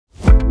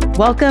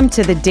Welcome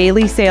to the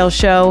Daily Sales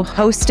Show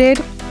hosted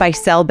by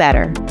Sell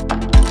Better.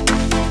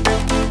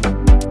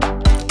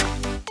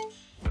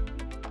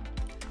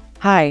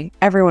 Hi,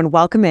 everyone.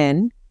 Welcome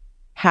in.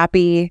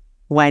 Happy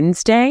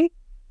Wednesday,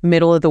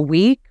 middle of the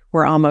week.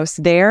 We're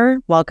almost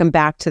there. Welcome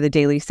back to the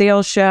Daily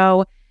Sales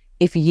Show.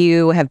 If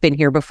you have been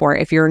here before,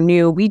 if you're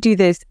new, we do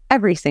this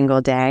every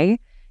single day.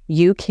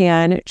 You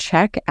can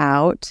check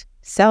out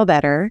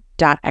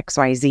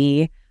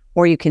sellbetter.xyz,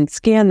 or you can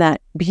scan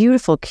that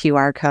beautiful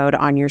QR code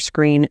on your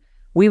screen.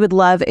 We would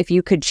love if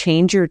you could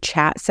change your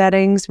chat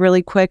settings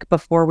really quick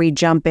before we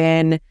jump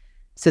in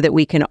so that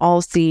we can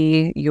all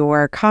see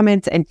your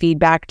comments and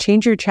feedback.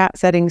 Change your chat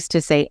settings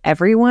to say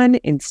everyone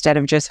instead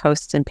of just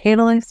hosts and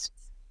panelists.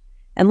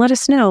 And let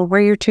us know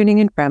where you're tuning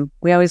in from.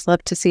 We always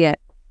love to see it.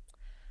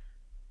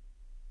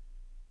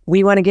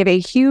 We want to give a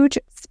huge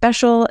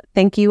special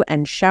thank you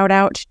and shout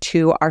out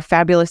to our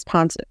fabulous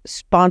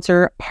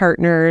sponsor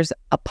partners,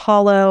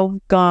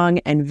 Apollo, Gong,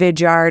 and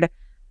Vidyard.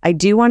 I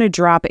do want to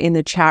drop in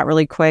the chat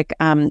really quick,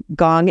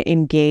 Gong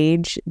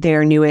Engage,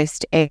 their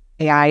newest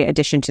AI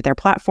addition to their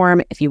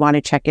platform. If you want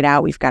to check it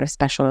out, we've got a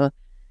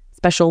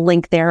special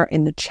link there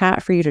in the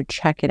chat for you to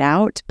check it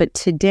out. But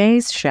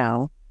today's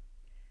show,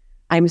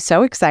 I'm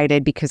so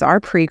excited because our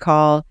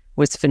pre-call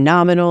was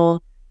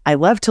phenomenal. I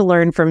love to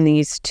learn from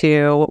these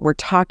two. We're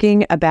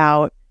talking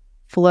about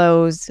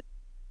flows,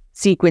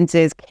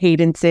 sequences,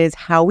 cadences,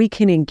 how we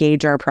can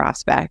engage our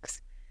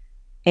prospects.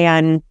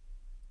 And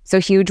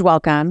so huge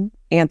welcome,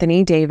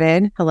 Anthony,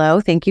 David.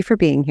 Hello. Thank you for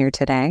being here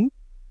today.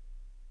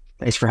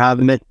 Thanks for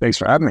having me.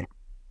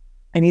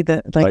 I need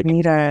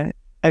a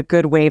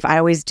good wave. I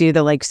always do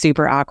the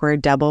super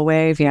awkward double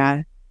wave.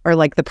 Yeah. Or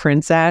the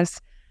princess.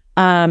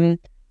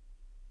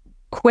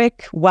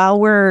 Quick, while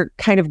we're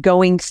kind of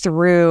going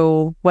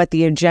through what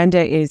the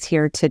agenda is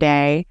here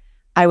today,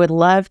 I would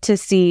love to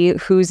see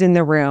who's in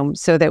the room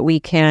so that we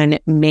can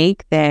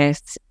make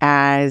this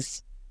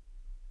as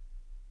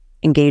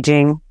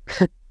engaging.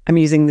 I'm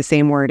using the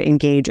same word,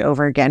 engage,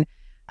 over again.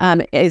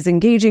 As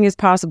engaging as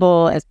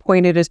possible, as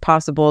pointed as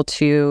possible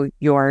to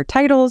your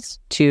titles,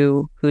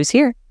 to who's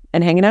here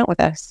and hanging out with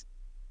us.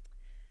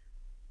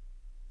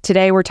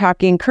 Today, we're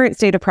talking current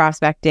state of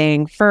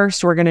prospecting.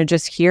 First, we're going to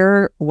just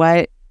hear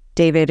what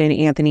David and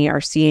Anthony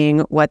are seeing,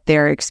 what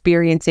they're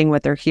experiencing,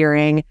 what they're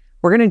hearing.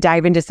 We're going to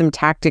dive into some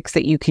tactics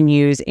that you can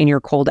use in your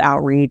cold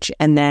outreach.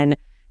 And then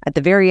at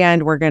the very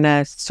end, we're going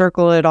to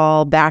circle it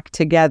all back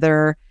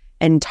together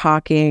and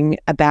talking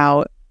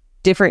about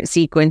different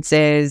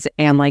sequences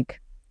and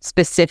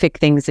specific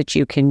things that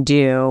you can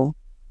do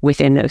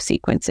within those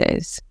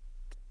sequences.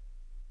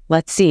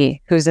 Let's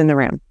see who's in the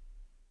room.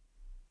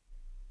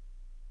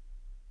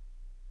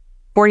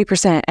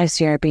 40%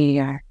 SDR,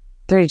 BDR.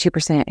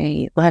 32%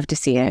 AE. Love to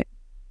see it.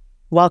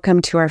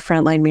 Welcome to our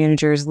frontline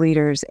managers,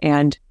 leaders,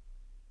 and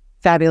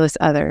fabulous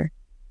other.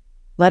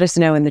 Let us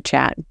know in the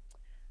chat.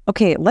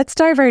 Okay, let's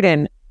dive right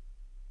in.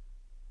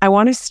 I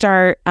want to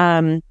start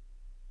by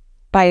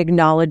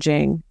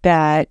acknowledging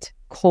that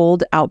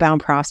cold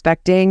outbound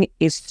prospecting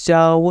is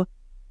so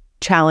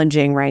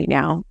challenging right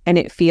now. And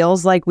it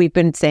feels like we've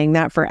been saying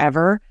that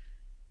forever.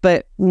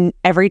 But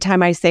every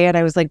time I say it,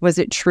 I was like, was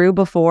it true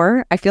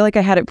before? I feel like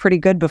I had it pretty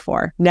good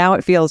before. Now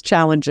it feels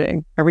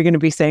challenging. Are we going to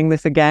be saying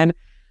this again?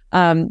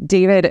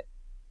 David,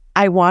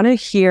 I want to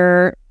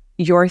hear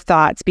your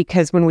thoughts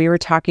because when we were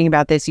talking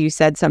about this, you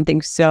said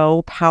something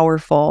so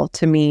powerful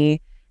to me.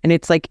 And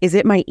it's like, is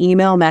it my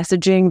email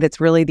messaging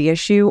that's really the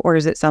issue or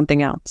is it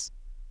something else?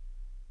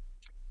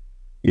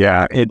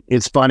 Yeah,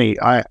 it's funny.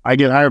 I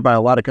get hired by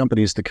a lot of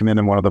companies to come in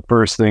and one of the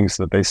first things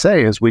that they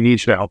say is, we need you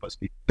to help us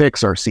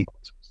fix our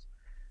sequences.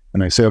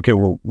 And I say, okay,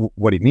 well,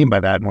 what do you mean by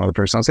that? And one of the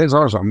first things I say is,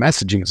 our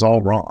messaging is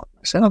all wrong.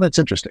 I said, oh, that's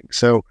interesting.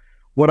 So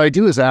what I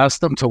do is ask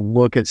them to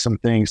look at some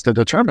things to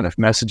determine if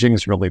messaging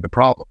is really the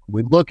problem.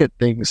 We look at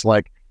things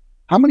like,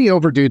 how many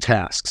overdue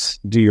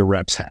tasks do your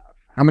reps have?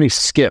 How many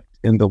skipped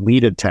and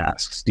deleted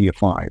tasks do you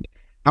find?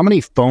 How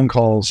many phone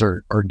calls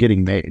are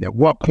getting made? At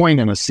what point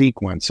in a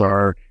sequence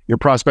are your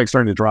prospects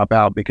starting to drop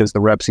out because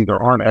the reps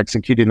either aren't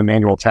executing the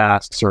manual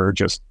tasks or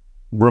just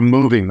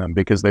removing them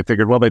because they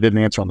figured, well, they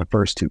didn't answer on the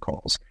first two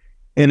calls?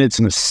 And it's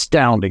an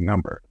astounding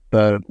number.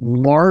 The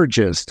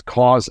largest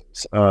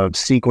causes of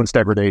sequence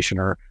degradation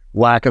or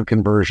lack of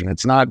conversion,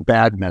 it's not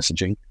bad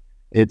messaging.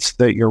 It's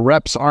that your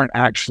reps aren't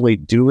actually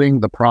doing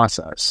the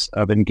process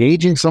of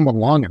engaging someone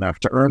long enough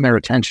to earn their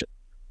attention,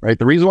 right?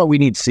 The reason why we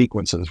need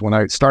sequences, when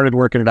I started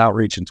working at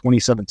Outreach in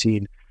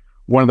 2017,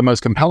 one of the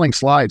most compelling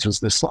slides was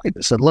this slide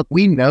that said, look,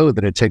 we know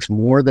that it takes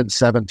more than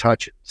 7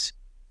 touches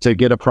to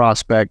get a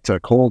prospect, a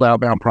cold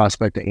outbound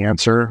prospect, to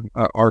answer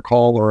our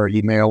call or our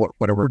email or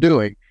whatever we're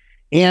doing.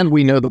 And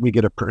we know that we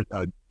get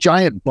a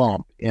giant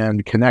bump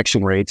in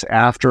connection rates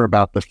after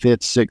about the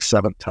 5th, 6th,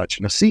 7th touch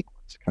in a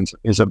sequence.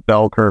 Is a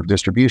bell curve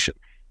distribution.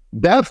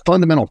 That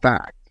fundamental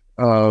fact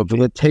of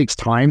it takes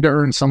time to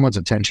earn someone's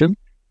attention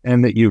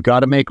and that you've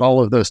got to make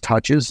all of those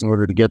touches in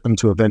order to get them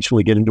to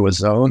eventually get into a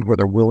zone where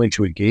they're willing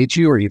to engage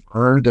you, or you've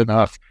earned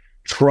enough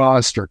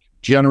trust or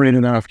generated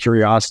enough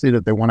curiosity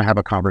that they want to have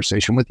a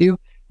conversation with you.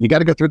 You got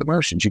to go through the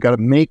motions. You got to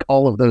make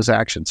all of those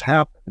actions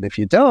happen. And if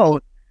you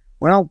don't,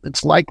 well,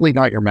 it's likely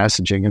not your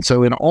messaging. And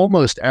so in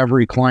almost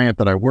every client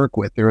that I work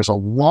with, there is a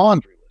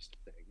laundry list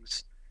of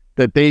things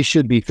that they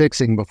should be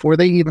fixing before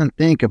they even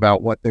think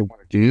about what they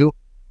want to do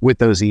with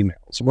those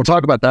emails. And we'll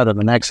talk about that in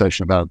the next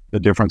session about the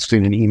difference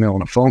between an email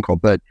and a phone call.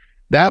 But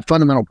that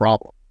fundamental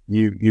problem,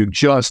 you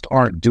just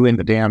aren't doing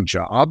the damn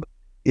job,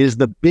 is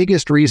the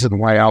biggest reason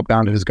why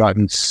outbound has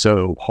gotten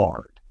so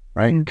hard,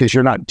 right? Because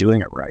you're not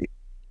doing it right.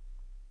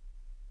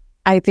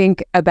 I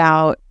think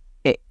about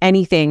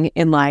anything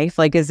in life,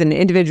 like as an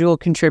individual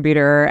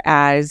contributor,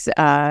 as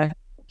a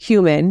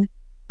human,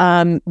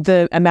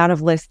 the amount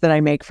of lists that I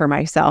make for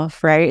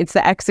myself, right? It's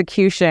the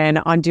execution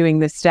on doing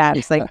the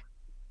steps. Like,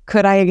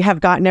 could I have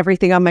gotten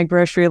everything on my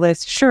grocery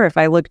list? Sure, if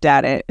I looked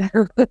at it.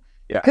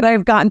 Could I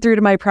have gotten through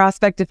to my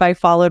prospect if I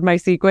followed my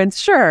sequence?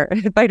 Sure,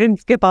 if I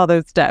didn't skip all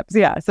those steps.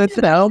 Yeah. So it's,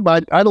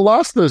 but I'd have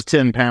lost those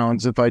 10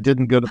 pounds if I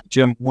didn't go to the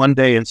gym one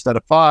day instead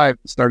of 5,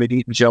 and started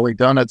eating jelly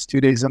donuts 2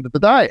 days into the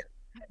diet,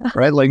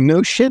 right? Like,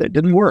 no shit, it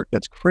didn't work.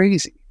 That's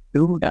crazy.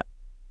 Yeah.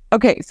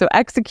 Okay. So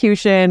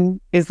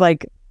execution is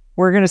like,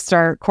 we're going to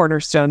start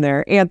cornerstone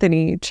there.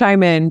 Anthony,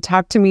 chime in,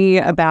 talk to me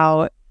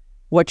about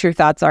what your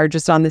thoughts are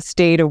just on the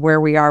state of where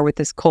we are with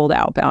this cold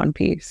outbound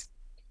piece.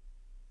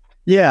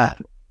 Yeah.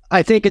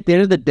 I think at the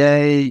end of the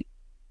day,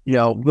 we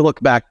look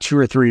back 2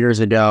 or 3 years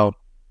ago,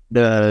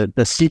 the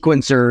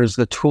sequencers,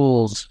 the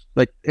tools,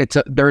 like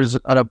there's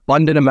an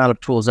abundant amount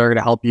of tools that are going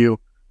to help you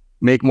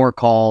make more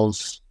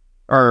calls,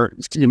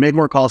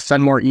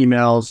 send more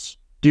emails,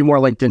 do more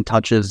LinkedIn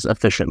touches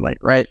efficiently,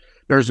 right?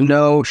 There's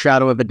no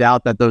shadow of a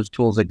doubt that those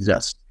tools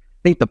exist.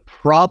 I think the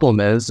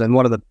problem is, and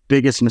one of the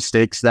biggest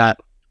mistakes that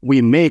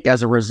we make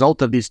as a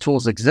result of these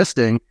tools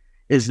existing,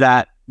 is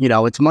that,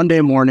 it's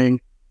Monday morning,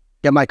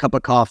 get my cup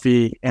of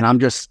coffee, and I'm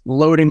just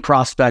loading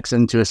prospects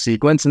into a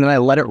sequence, and then I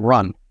let it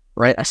run,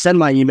 right? I send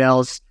my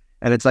emails,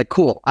 and it's like,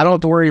 cool, I don't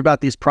have to worry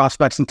about these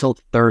prospects until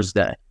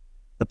Thursday.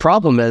 The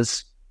problem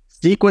is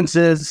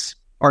sequences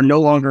are no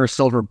longer a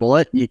silver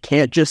bullet. You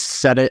can't just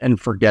set it and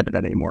forget it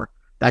anymore.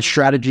 That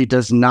strategy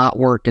does not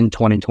work in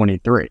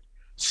 2023.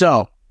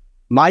 So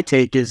my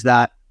take is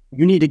that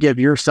you need to give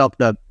yourself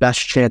the best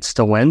chance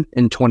to win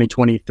in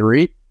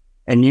 2023,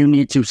 and you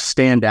need to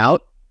stand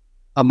out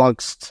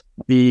amongst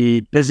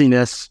the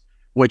busyness,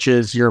 which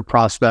is your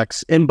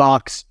prospects'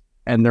 inbox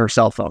and their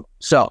cell phone.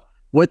 So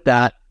with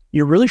that,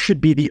 you really should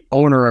be the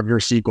owner of your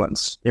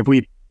sequence. If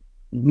we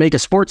make a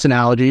sports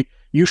analogy,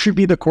 you should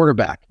be the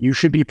quarterback. You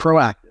should be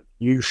proactive.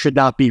 You should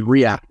not be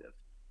reactive.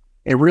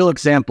 A real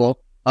example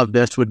of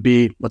this would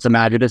be, let's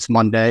imagine it's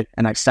Monday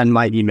and I send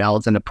my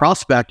emails and a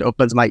prospect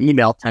opens my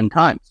email 10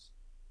 times.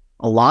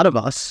 A lot of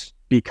us,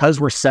 because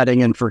we're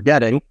setting and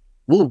forgetting,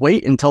 we'll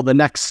wait until the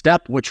next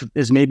step, which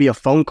is maybe a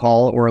phone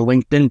call or a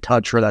LinkedIn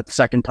touch or that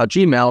second touch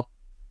email,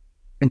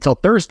 until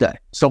Thursday.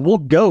 So we'll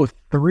go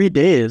 3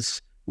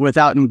 days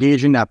without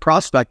engaging that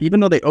prospect, even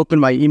though they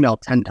opened my email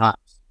 10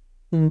 times,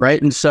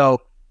 right? And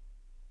so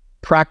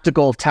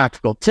practical,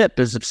 tactical tip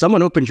is, if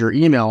someone opens your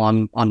email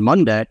on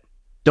Monday,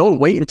 don't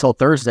wait until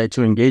Thursday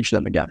to engage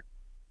them again,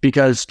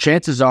 because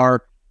chances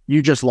are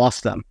you just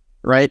lost them,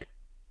 right?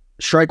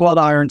 Strike while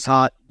the iron's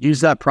hot,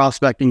 use that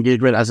prospect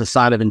engagement as a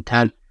sign of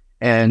intent,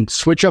 and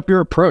switch up your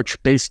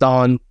approach based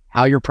on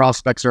how your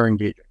prospects are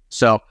engaging.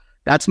 So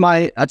that's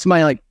my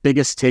like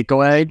biggest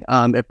takeaway.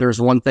 If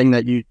there's one thing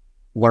that you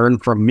learn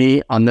from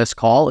me on this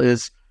call,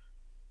 is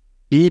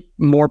be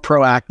more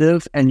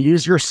proactive and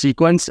use your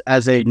sequence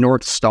as a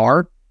North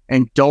Star,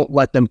 and don't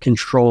let them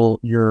control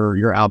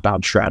your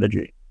outbound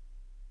strategy.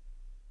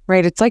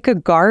 Right. It's like a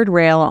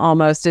guardrail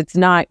almost. It's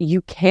not,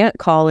 you can't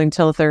call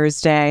until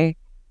Thursday.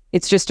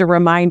 It's just a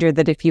reminder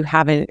that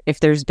if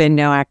there's been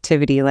no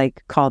activity,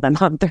 like, call them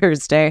on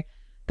Thursday.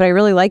 But I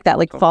really like that,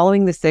 like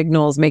following the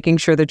signals, making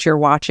sure that you're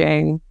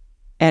watching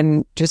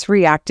and just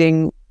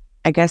reacting,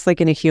 I guess,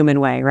 like in a human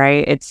way,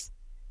 right?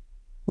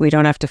 We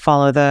don't have to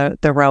follow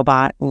the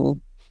robot.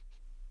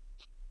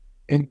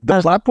 And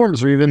the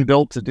platforms are even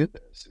built to do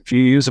this. If you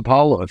use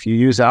Apollo, if you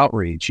use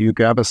Outreach, you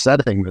have a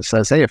setting that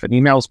says, hey, if an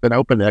email's been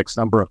opened X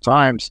number of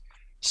times,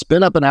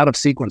 spin up an out of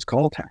sequence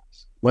call task.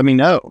 Let me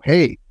know,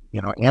 hey,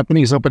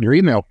 Anthony's opened your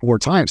email 4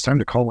 times. Time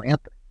to call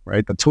Anthony,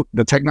 right?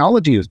 The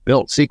technology is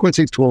built.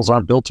 Sequencing tools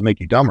aren't built to make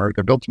you dumber.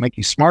 They're built to make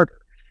you smarter,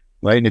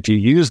 right? And if you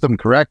use them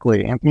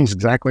correctly, Anthony's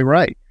exactly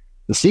right.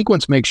 The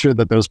sequence makes sure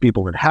that those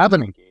people that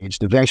haven't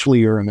engaged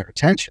eventually earn their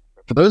attention.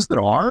 But for those that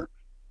are,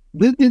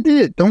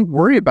 don't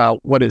worry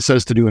about what it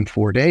says to do in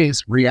 4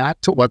 days.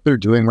 React to what they're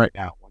doing right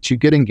now. Once you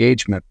get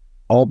engagement,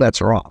 all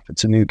bets are off.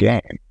 It's a new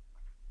game.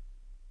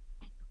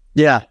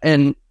 Yeah.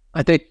 And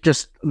I think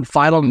just the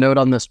final note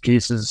on this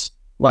piece is,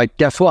 like,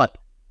 guess what?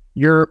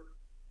 Your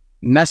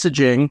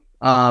messaging,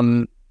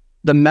 the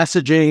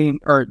messaging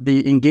or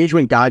the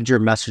engagement guides your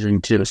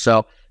messaging to.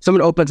 So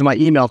someone opens my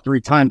email 3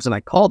 times and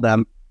I call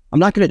them, I'm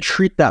not going to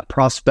treat that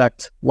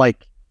prospect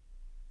like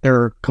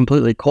they're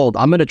completely cold.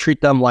 I'm going to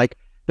treat them like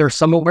there's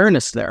some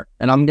awareness there,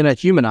 and I'm going to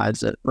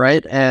humanize it,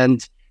 right?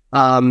 And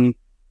I'm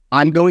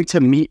going to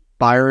meet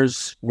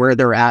buyers where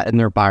they're at in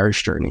their buyer's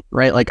journey,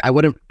 right? Like, I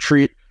wouldn't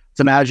treat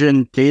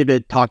imagine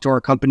David talked to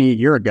our company a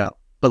year ago,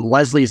 but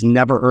Leslie's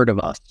never heard of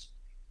us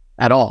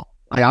at all.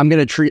 I'm going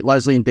to treat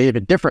Leslie and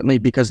David differently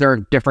because they're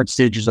in different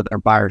stages of their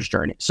buyer's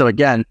journey. So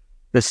again,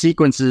 the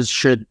sequences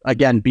should,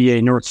 again, be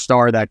a North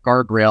Star, that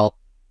guardrail,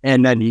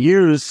 and then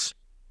use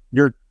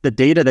the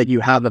data that you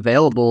have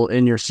available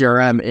in your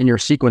CRM, in your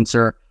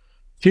sequencer,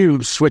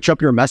 to switch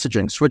up your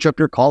messaging, switch up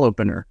your call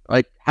opener,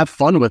 like have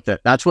fun with it.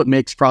 That's what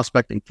makes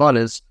prospecting fun,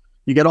 is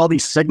you get all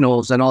these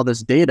signals and all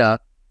this data,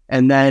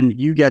 and then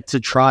you get to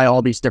try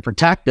all these different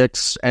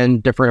tactics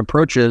and different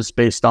approaches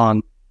based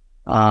on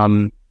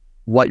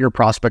what your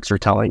prospects are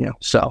telling you.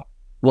 So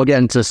we'll get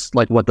into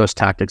like what those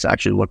tactics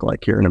actually look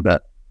like here in a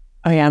bit.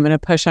 Oh yeah, I'm going to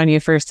push on you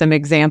for some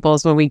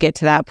examples when we get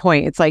to that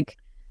point. It's like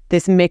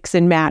this mix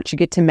and match. You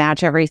get to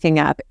match everything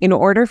up. In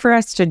order for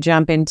us to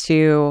jump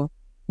into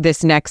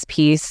this next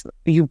piece,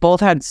 you both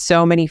had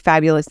so many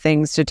fabulous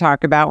things to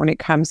talk about when it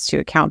comes to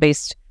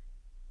account-based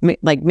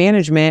like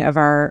management of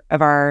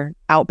our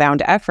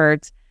outbound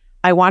efforts.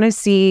 I want to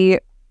see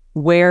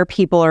where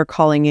people are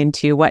calling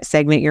into, what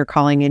segment you're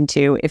calling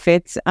into. If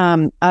it's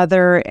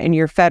other and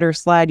your Fed or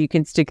SLED, you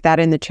can stick that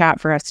in the chat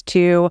for us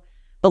too.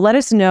 But let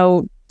us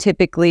know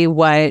typically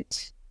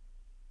what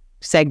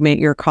segment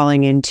you're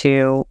calling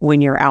into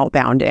when you're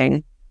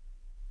outbounding,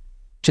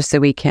 just so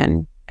we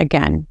can,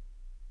 again,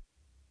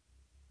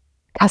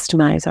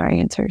 customize our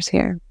answers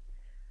here.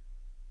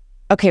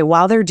 Okay,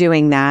 while they're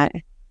doing that,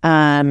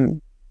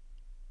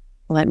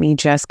 let me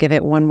just give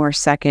it one more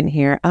second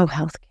here. Oh,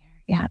 healthcare.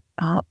 Yeah.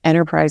 Oh,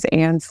 enterprise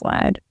and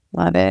SLED.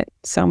 Love it.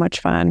 So much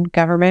fun.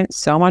 Government,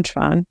 so much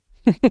fun.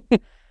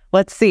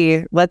 Let's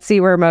see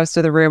where most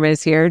of the room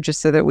is here, just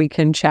so that we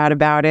can chat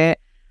about it.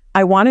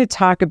 I want to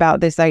talk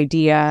about this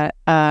idea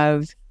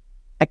of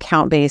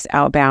account-based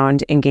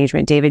outbound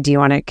engagement. David, do you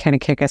want to kind of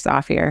kick us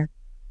off here?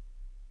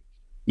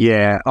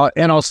 Yeah,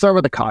 and I'll start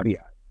with a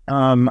caveat.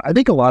 I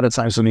think a lot of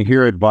times when you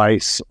hear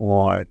advice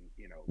on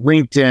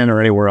LinkedIn or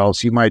anywhere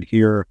else, you might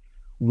hear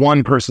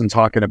one person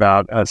talking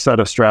about a set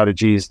of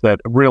strategies that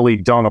really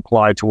don't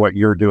apply to what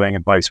you're doing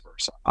and vice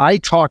versa. I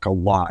talk a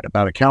lot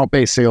about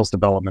account-based sales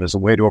development as a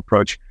way to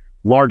approach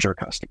larger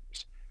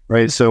customers,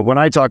 right? So when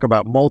I talk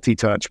about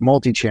multi-touch,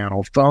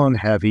 multi-channel, phone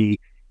heavy,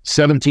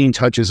 17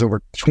 touches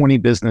over 20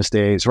 business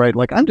days, right?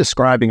 Like I'm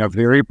describing a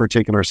very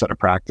particular set of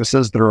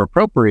practices that are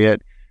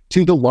appropriate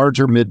to the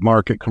larger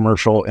mid-market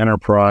commercial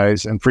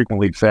enterprise and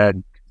frequently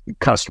fed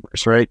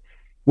customers, right?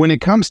 When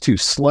it comes to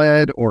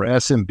SLED or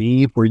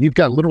SMB, where you've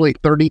got literally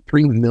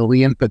 33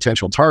 million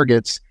potential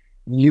targets,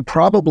 you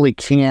probably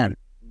can't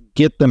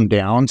get them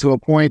down to a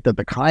point that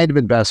the kind of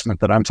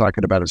investment that I'm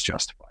talking about is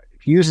justified.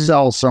 If you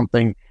sell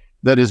something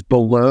that is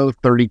below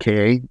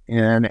 30K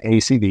in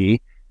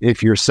ACV,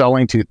 if you're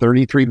selling to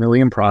 33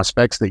 million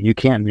prospects that you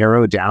can't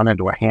narrow down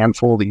into a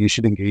handful that you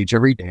should engage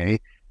every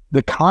day,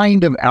 the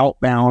kind of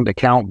outbound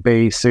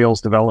account-based sales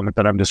development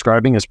that I'm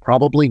describing is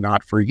probably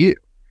not for you.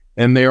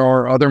 And there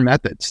are other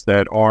methods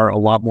that are a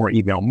lot more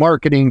email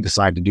marketing,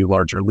 decide to do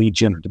larger lead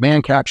gen or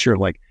demand capture.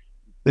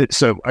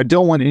 So I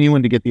don't want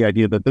anyone to get the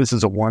idea that this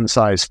is a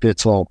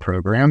one-size-fits-all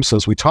program. So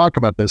as we talk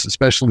about this,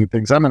 especially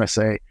things I'm going to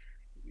say,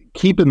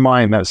 keep in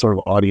mind that sort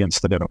of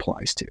audience that it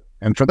applies to.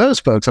 And for those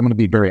folks, I'm going to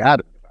be very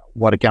adamant about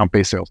what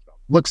account-based sales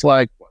looks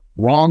like, what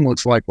wrong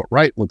looks like, what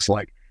right looks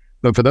like.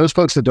 But for those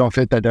folks that don't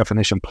fit that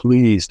definition,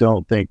 please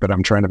don't think that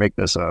I'm trying to make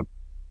this a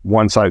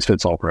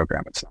one-size-fits-all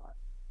program. It's not.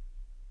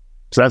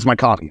 So that's my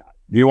caveat.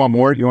 Do you want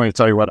more? Do you want me to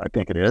tell you what I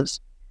think it is?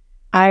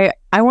 I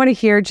want to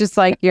hear just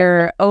like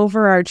your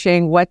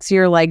overarching, what's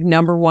your like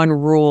number one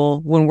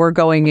rule when we're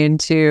going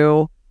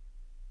into,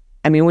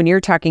 when you're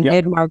talking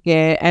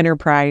mid-market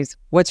enterprise,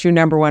 what's your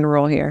number one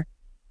rule here?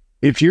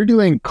 If you're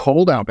doing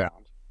cold outbound,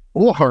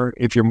 or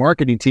if your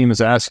marketing team is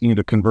asking you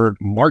to convert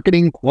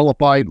marketing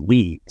qualified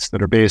leads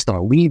that are based on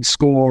a lead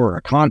score or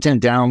a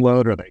content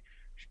download, or they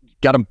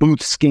got a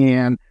booth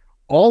scan,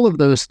 all of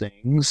those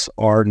things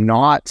are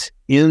not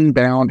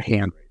inbound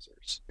hand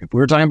raisers. If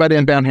we're talking about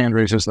inbound hand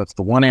raisers, that's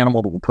the one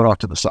animal that we'll put off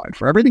to the side.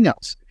 For everything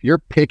else, if you're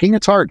picking a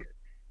target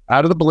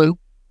out of the blue,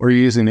 or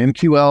you're using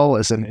MQL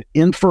as an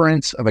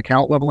inference of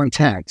account level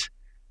intent,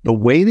 the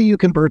way that you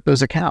convert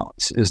those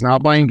accounts is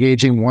not by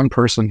engaging one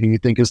person who you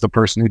think is the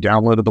person who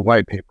downloaded the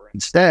white paper.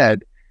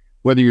 Instead,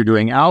 whether you're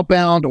doing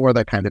outbound or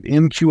that kind of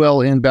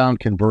MQL inbound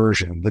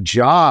conversion, the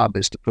job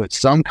is to put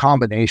some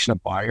combination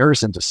of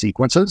buyers into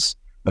sequences,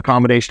 a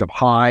combination of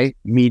high,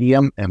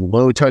 medium, and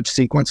low touch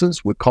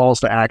sequences with calls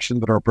to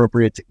action that are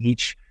appropriate to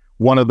each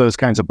one of those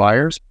kinds of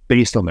buyers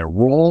based on their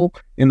role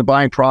in the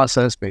buying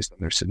process, based on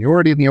their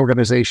seniority in the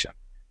organization,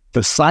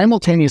 to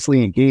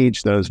simultaneously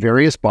engage those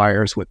various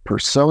buyers with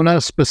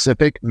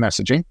persona-specific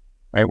messaging,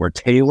 right? We're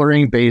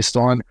tailoring based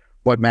on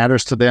what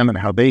matters to them and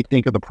how they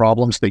think of the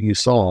problems that you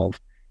solve.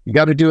 You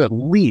got to do at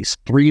least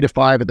 3 to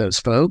 5 of those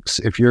folks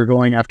if you're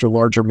going after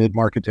larger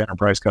mid-market to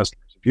enterprise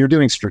customers. If you're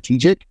doing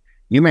strategic,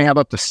 you may have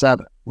up to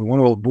 7. We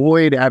want to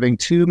avoid having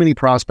too many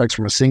prospects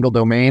from a single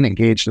domain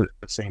engaged at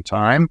the same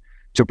time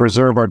to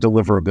preserve our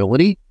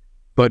deliverability.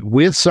 But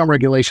with some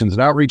regulations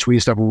and outreach, we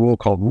used to have a rule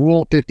called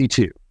Rule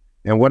 52.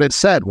 And what it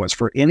said was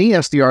for any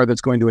SDR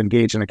that's going to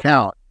engage an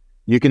account,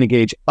 You can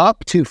engage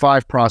up to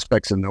 5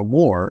 prospects and no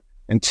more,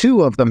 and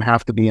 2 of them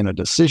have to be in a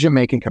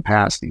decision-making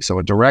capacity, so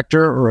a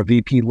director or a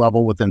VP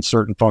level within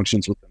certain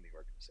functions within the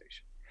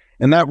organization.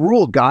 And that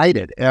rule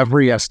guided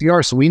every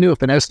SDR. So we knew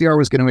if an SDR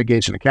was going to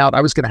engage an account,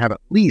 I was going to have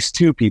at least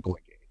 2 people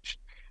engaged,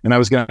 and I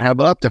was going to have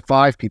up to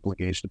 5 people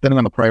engaged, depending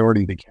on the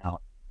priority of the account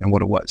and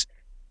what it was.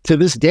 To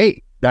this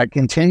date, that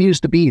continues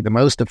to be the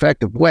most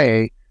effective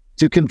way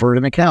to convert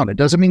an account. It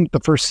doesn't mean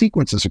the first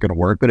sequences are going to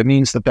work, but it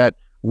means that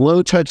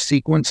low touch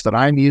sequence that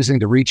I'm using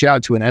to reach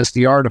out to an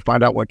SDR to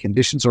find out what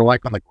conditions are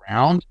like on the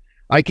ground,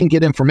 I can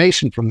get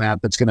information from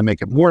that that's going to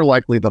make it more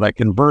likely that I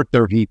convert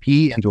their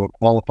VP into a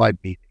qualified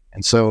meeting.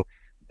 And so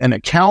an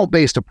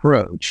account-based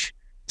approach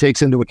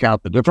takes into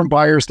account the different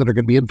buyers that are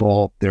going to be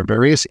involved, their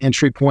various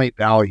entry point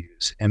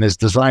values, and is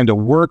designed to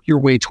work your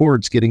way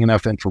towards getting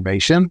enough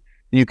information.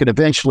 You can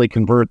eventually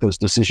convert those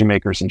decision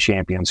makers and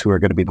champions who are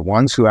going to be the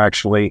ones who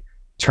actually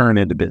turn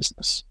into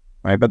business,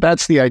 right? But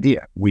that's the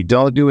idea. We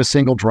don't do a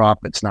single drop.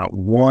 It's not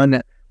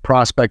one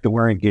prospect that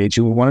we're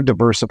engaging. We want to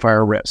diversify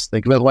our risks.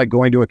 Think of it like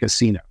going to a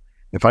casino.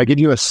 If I give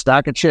you a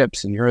stack of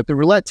chips and you're at the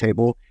roulette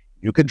table,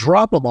 you could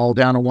drop them all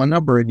down to one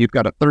number and you've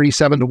got a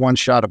 37-to-1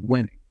 shot of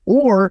winning.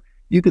 Or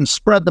you can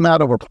spread them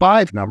out over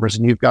 5 numbers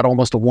and you've got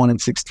almost a 1 in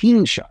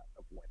 16 shot.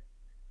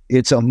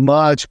 It's a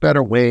much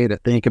better way to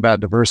think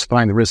about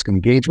diversifying the risk of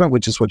engagement,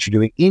 which is what you're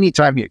doing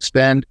anytime you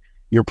expend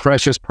your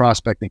precious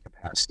prospecting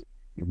capacity.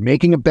 You're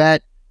making a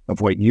bet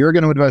of what you're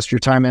going to invest your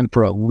time in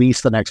for at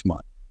least the next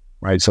month,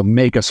 right? So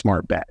make a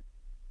smart bet.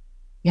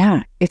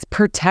 Yeah, it's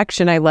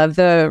protection. I love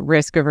the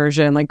risk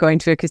aversion, like going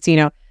to a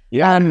casino.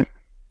 Yeah.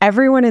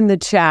 Everyone in the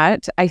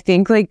chat, I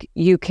think like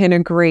you can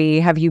agree,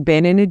 have you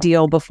been in a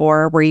deal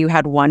before where you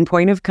had one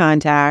point of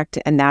contact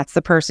and that's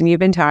the person you've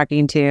been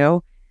talking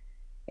to?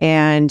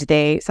 And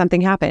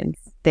something happens.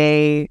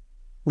 They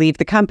leave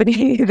the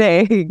company,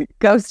 they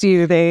ghost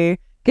you, they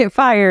get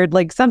fired,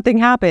 like something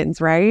happens,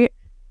 right?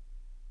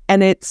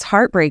 And it's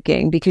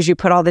heartbreaking because you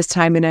put all this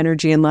time and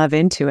energy and love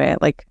into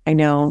it. Like, I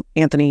know,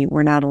 Anthony,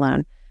 we're not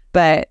alone,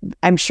 but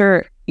I'm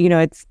sure,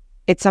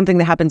 it's something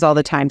that happens all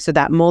the time. So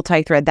that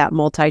multi-thread, that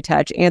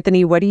multi-touch.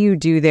 Anthony, what do you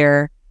do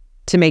there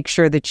to make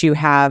sure that you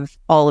have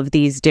all of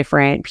these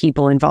different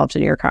people involved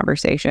in your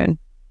conversation?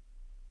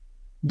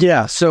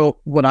 Yeah. So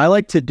what I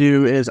like to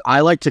do is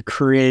I like to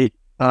create,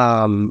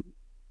 when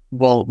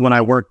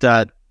I worked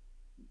at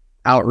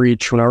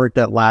Outreach, when I worked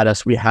at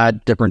Lattice, we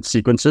had different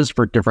sequences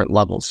for different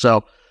levels.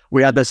 So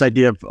we had this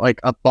idea of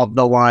like above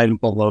the line,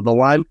 below the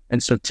line.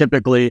 And so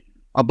typically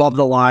above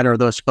the line are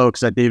those folks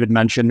that David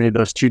mentioned, maybe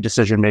those 2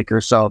 decision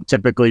makers. So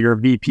typically your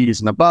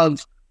VPs and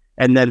above.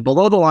 And then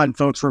below the line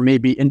folks were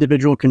maybe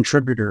individual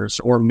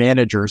contributors or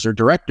managers or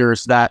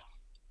directors that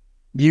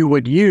you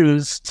would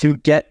use to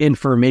get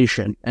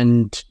information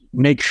and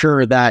make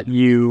sure that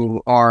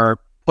you are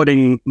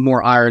putting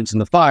more irons in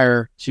the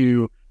fire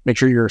to make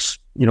sure you're,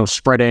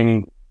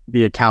 spreading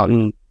the account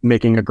and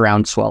making a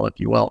groundswell, if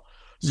you will.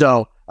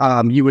 So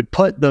you would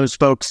put those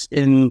folks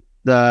in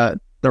the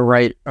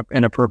right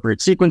and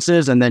appropriate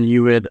sequences, and then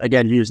you would,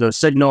 again, use those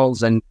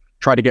signals and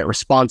try to get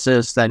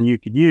responses that you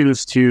could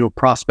use to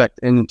prospect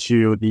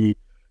into the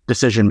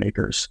decision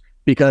makers.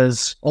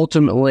 Because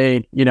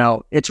ultimately,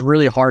 it's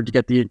really hard to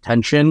get the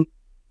attention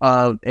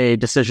of a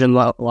decision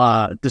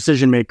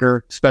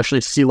maker,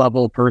 especially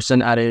C-level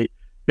person at a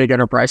big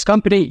enterprise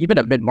company, even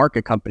a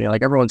mid-market company.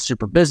 Like everyone's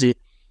super busy,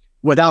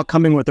 without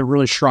coming with a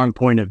really strong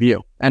point of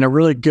view. And a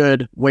really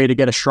good way to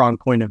get a strong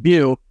point of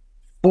view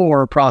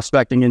for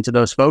prospecting into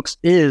those folks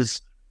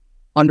is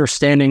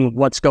understanding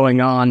what's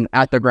going on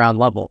at the ground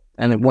level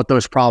and what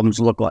those problems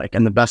look like.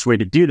 And the best way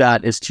to do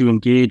that is to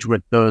engage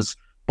with those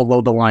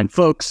below the line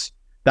folks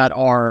that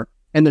are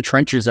in the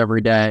trenches every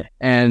day,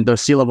 and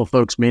those C-level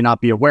folks may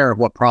not be aware of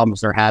what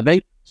problems they're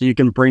having, so you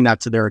can bring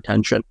that to their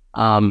attention.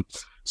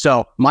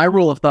 So my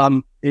rule of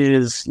thumb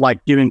is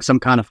like doing some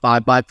kind of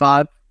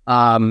 5x5,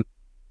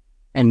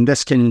 and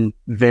this can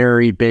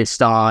vary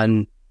based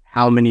on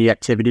how many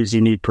activities you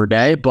need per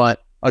day,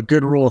 but a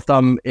good rule of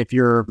thumb, if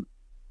you're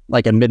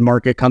like a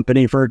mid-market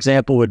company, for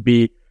example, would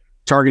be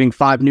targeting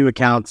 5 new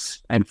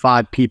accounts and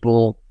 5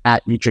 people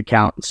at each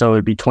account. So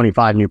it'd be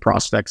 25 new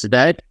prospects a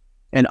day.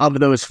 And of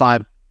those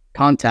 5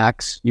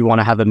 contacts, you want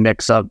to have a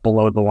mix of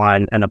below the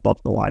line and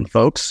above the line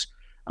folks,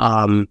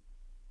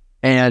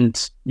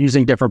 and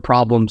using different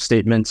problem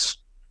statements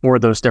for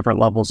those different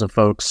levels of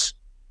folks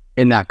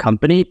in that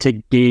company to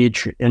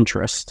gauge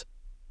interest.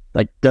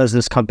 Like, does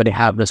this company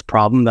have this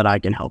problem that I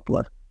can help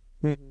with?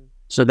 Mm-hmm.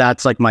 So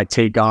that's like my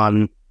take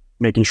on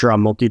making sure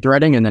I'm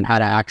multi-threading and then how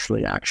to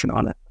actually action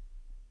on it.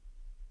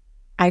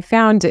 I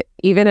found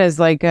even as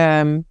like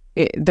the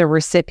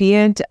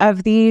recipient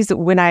of these,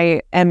 when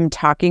I am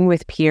talking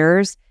with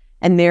peers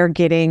and they're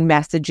getting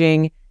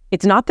messaging,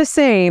 it's not the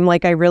same.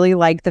 Like, I really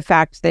like the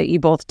fact that you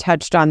both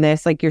touched on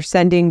this. Like, you're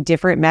sending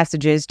different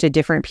messages to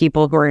different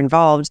people who are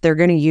involved. They're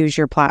going to use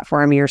your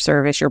platform, your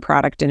service, your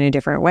product in a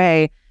different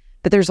way.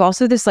 But there's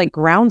also this like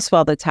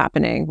groundswell that's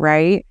happening,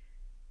 right?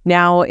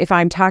 Now, if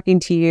I'm talking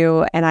to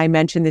you and I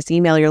mention this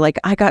email, you're like,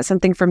 I got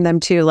something from them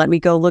too. Let me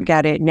go look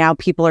at it. Now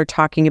people are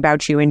talking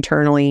about you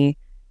internally,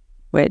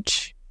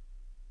 which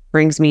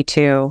brings me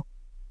to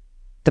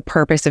the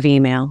purpose of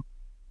email.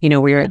 You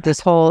know, we're this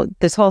whole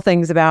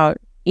thing's about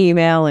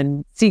email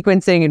and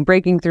sequencing and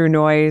breaking through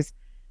noise.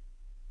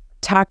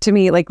 Talk to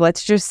me, like,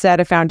 let's just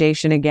set a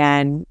foundation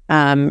again.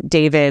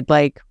 David,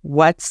 like,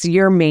 what's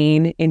your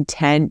main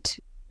intent,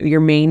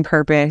 your main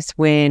purpose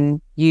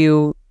when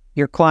your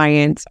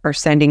clients are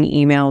sending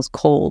emails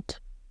cold?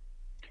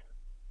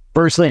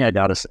 First thing I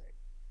gotta say,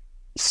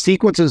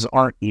 sequences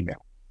aren't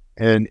email.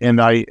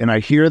 And I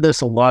hear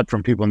this a lot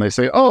from people, and they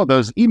say, oh,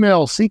 those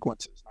email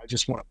sequences. I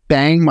just want to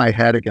bang my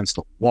head against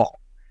a wall.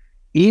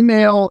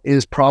 Email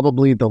is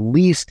probably the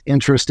least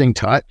interesting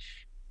touch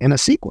in a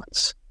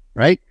sequence,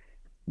 right?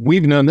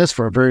 We've known this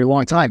for a very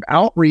long time.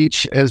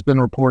 Outreach has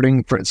been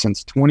reporting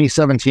since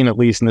 2017 at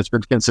least, and it's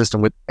been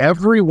consistent with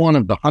every one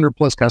of the 100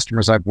 plus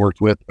customers I've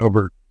worked with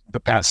over the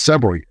past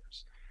several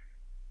years.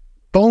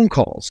 Phone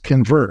calls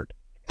convert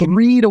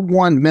 3 to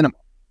 1 minimum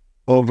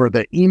over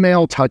the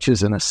email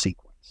touches in a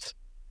sequence.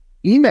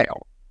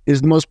 Email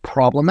is the most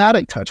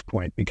problematic touch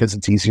point because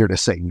it's easier to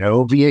say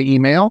no via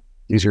email,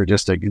 easier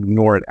just to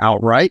ignore it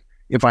outright.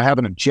 If I have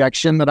an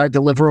objection that I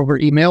deliver over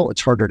email,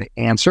 it's harder to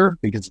answer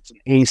because it's an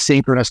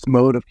asynchronous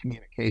mode of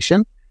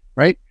communication,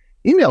 right?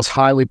 Email is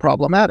highly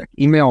problematic.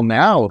 Email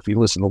now, if you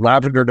listen to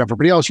Lavender and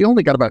everybody else, you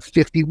only got about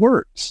 50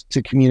 words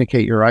to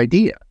communicate your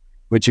idea,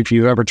 which if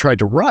you've ever tried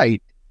to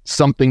write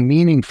something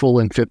meaningful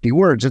in 50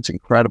 words, it's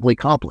incredibly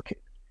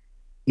complicated.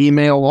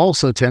 Email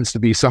also tends to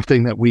be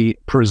something that we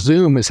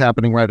presume is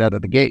happening right out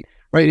of the gate,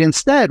 right?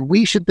 Instead,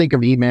 we should think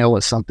of email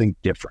as something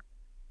different.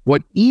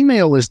 What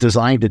email is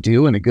designed to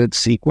do in a good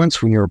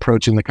sequence when you're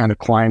approaching the kind of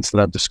clients that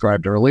I've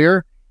described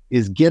earlier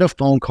is get a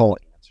phone call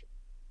answer.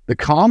 The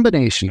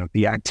combination of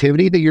the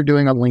activity that you're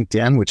doing on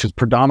LinkedIn, which is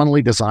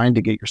predominantly designed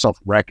to get yourself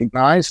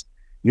recognized,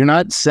 you're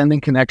not sending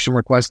connection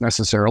requests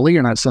necessarily,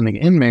 you're not sending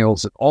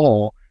in-mails at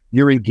all,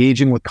 you're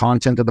engaging with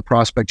content of the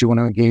prospect you want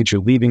to engage,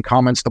 you're leaving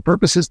comments. The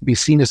purpose is to be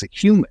seen as a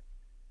human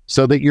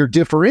so that you're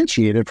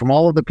differentiated from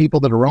all of the people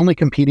that are only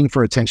competing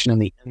for attention in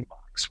the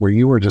inbox, where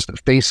you are just a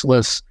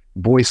faceless,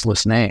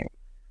 voiceless name.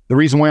 The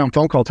reason why on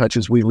phone call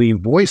touches we leave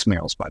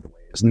voicemails, by the way,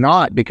 is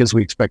not because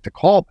we expect a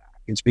call back.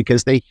 It's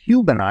because they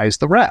humanize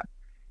the rep.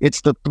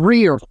 It's the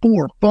 3 or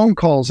 4 phone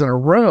calls in a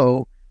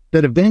row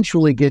that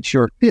eventually gets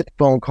your 5th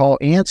phone call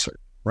answered,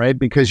 right?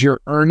 Because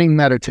you're earning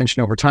that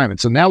attention over time. And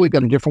so now we've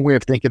got a different way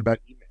of thinking about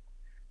email.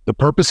 The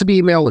purpose of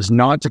email is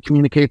not to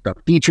communicate the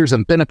features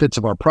and benefits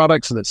of our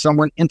product so that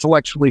someone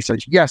intellectually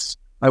says, yes,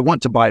 I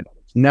want to buy them.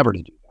 It's never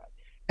to do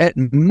that.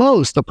 At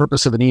most, the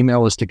purpose of an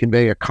email is to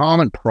convey a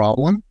common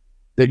problem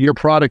that your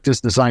product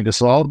is designed to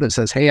solve that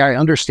says, hey, I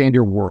understand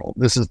your world.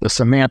 This is the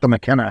Samantha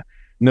McKenna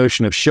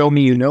notion of show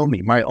me you know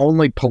me. My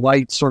only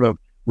polite sort of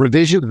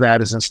revision of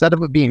that is instead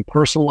of it being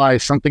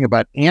personalized, something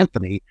about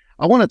Anthony,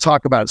 I want to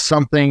talk about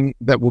something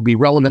that will be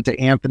relevant to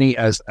Anthony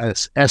as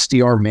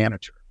SDR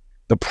manager,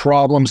 the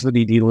problems that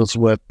he deals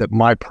with that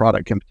my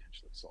product can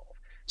potentially solve.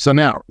 So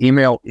now,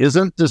 email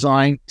isn't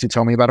designed to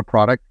tell me about a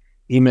product.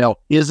 Email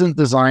isn't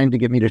designed to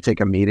get me to take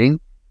a meeting.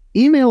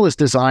 Email is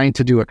designed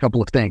to do a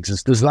couple of things.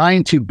 It's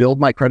designed to build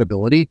my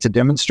credibility, to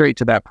demonstrate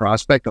to that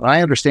prospect that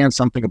I understand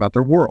something about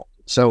their world.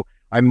 So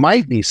I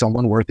might be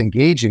someone worth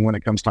engaging when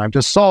it comes time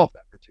to solve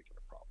that particular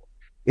problem.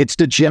 It's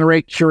to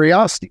generate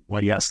curiosity.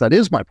 Well, yes, that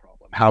is my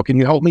problem. How can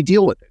you help me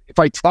deal with it? If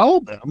I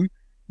tell them,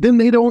 then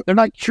they're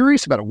not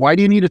curious about it. Why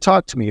do you need to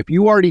talk to me? If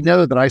you already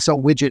know that I sell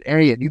widget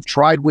A and you've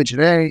tried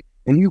widget A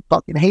and you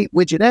fucking hate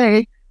widget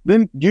A,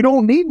 then you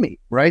don't need me,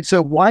 right?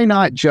 So why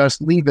not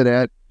just leave it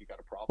at, you got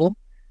a problem?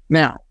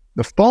 Now,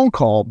 the phone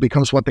call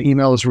becomes what the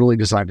email is really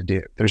designed to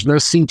do. There's no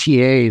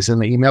CTAs in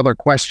the email or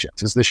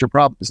questions. Is this your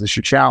problem? Is this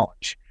your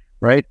challenge,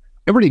 right?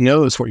 Everybody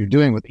knows what you're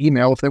doing with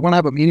email. If they want to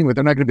have a meeting with,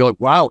 they're not going to be like,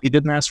 wow, he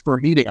didn't ask for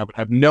a meeting. I would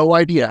have no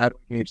idea how to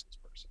engage this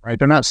person, right?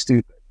 They're not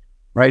stupid,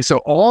 right? So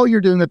all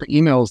you're doing with the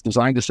email is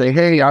designed to say,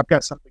 hey, I've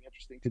got something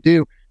interesting to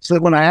do. So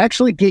that when I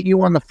actually get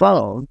you on the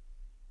phone,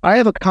 I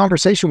have a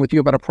conversation with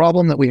you about a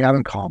problem that we have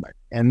in common.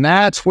 And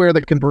that's where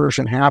the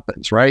conversion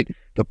happens, right?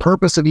 The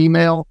purpose of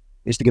email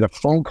is to get a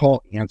phone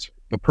call answered.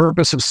 The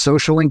purpose of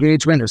social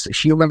engagement is to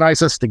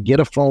humanize us to get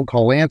a phone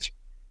call answered.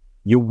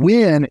 You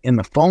win in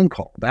the phone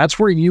call. That's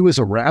where you as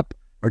a rep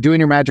are doing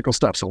your magical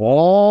stuff. So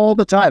all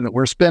the time that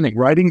we're spending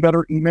writing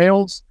better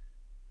emails,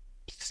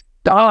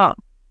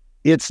 stop.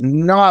 It's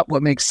not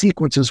what makes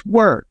sequences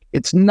work.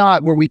 It's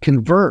not where we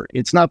convert.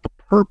 It's not the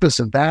purpose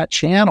of that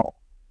channel,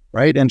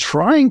 right? And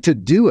trying to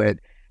do it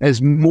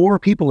as more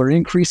people are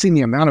increasing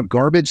the amount of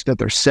garbage that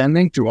they're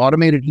sending through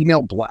automated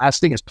email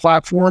blasting, as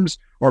platforms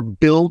are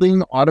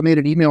building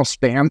automated email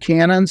spam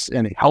cannons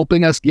and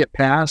helping us get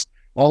past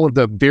all of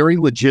the very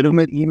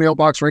legitimate email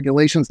box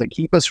regulations that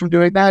keep us from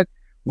doing that,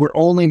 we're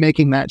only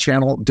making that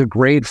channel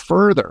degrade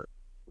further,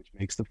 which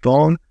makes the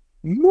phone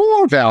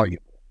more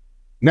valuable.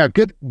 Now,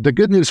 the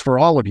good news for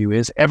all of you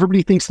is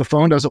everybody thinks the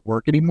phone doesn't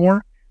work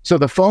anymore. So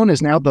the phone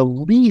is now the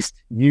least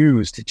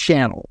used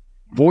channel.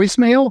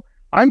 Voicemail,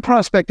 I'm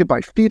prospected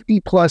by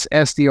 50 plus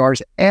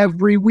SDRs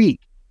every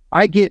week.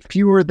 I get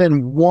fewer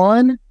than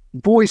one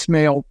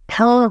voicemail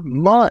per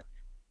month.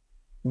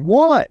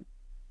 One.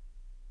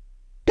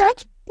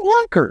 That's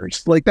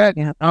bonkers. Like that,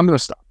 Yeah. I'm going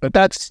to stop. But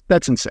that's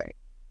insane.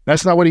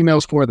 That's not what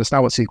email's for. That's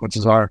not what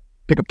sequences are.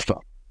 Pick up the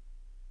phone.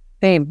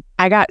 Same.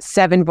 I got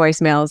 7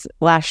 voicemails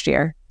last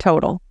year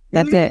total.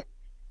 That's it.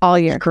 All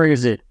year.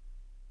 Crazy.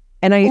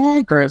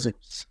 And Crazy.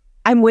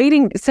 I'm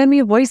waiting. Send me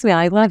a voicemail.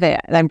 I love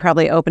it. I'm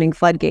probably opening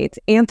floodgates.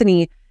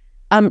 Anthony,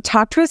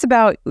 talk to us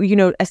about, a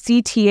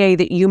CTA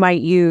that you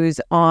might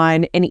use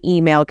on an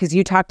email, because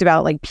you talked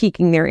about like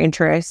piquing their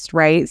interest,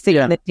 right?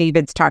 Something that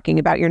David's talking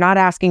about. You're not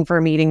asking for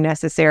a meeting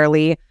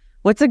necessarily.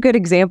 What's a good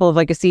example of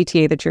like a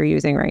CTA that you're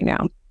using right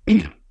now?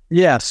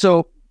 Yeah.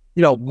 So,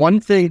 one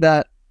thing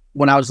that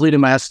when I was leading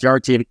my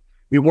SDR team,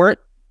 we weren't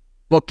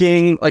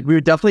booking, like we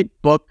would definitely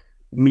book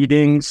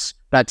meetings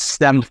that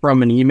stemmed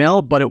from an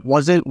email, but it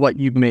wasn't what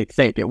you may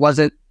think. It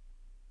wasn't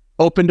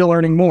open to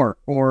learning more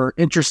or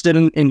interested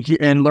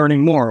in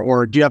learning more,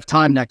 or do you have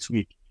time next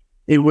week?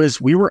 It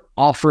was, we were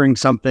offering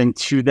something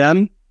to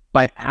them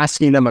by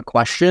asking them a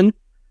question.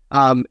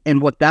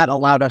 And what that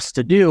allowed us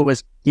to do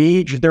was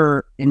gauge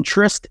their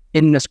interest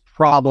in this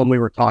problem we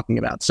were talking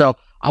about. So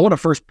I want to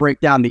first break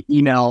down the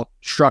email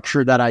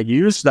structure that I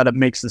use so that it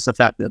makes this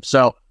effective.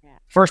 So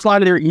first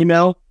line of their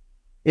email,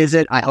 is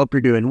it, I hope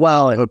you're doing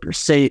well. I hope you're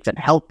safe and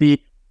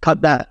healthy.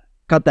 Cut that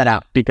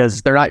out,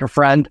 because they're not your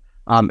friend.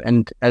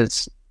 And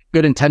as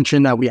good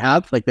intention that we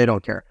have, like they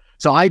don't care.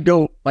 So I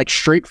go like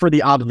straight for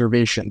the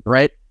observation,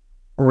 right?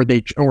 Or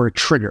a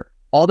trigger.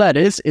 All that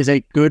is a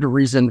good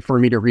reason for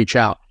me to reach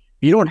out.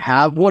 If you don't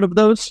have one of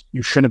those,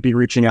 you shouldn't be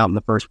reaching out in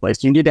the first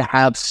place. You need to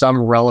have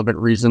some relevant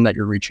reason that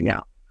you're reaching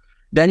out.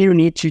 Then you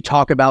need to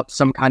talk about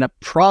some kind of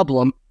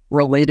problem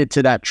related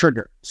to that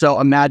trigger. So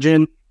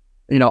imagine,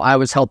 I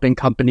was helping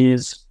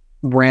companies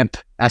ramp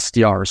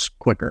SDRs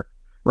quicker,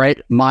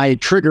 right? My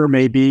trigger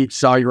may be,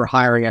 saw you were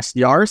hiring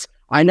SDRs.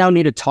 I now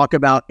need to talk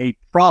about a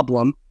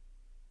problem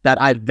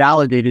that I've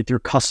validated through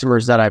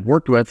customers that I've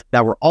worked with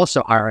that were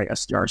also hiring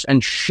SDRs,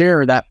 and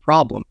share that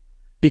problem.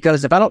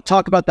 Because if I don't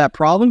talk about that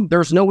problem,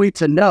 there's no way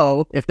to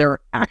know if they're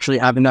actually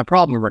having that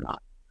problem or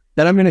not.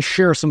 Then I'm going to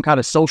share some kind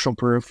of social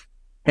proof.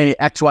 Hey,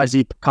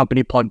 XYZ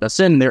company plugged us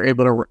in. They're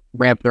able to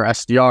ramp their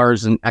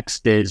SDRs in X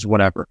days,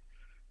 whatever.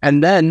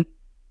 And then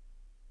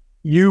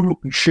you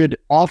should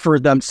offer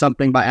them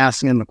something by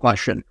asking them a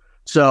question.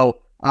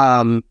 So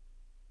one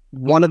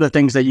of the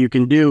things that you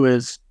can do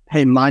is,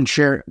 hey, mind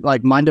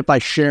if I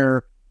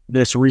share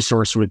this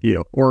resource with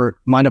you? Or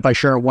mind if I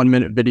share a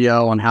 1-minute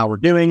video on how we're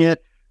doing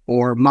it?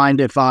 Or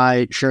mind if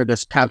I share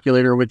this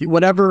calculator with you?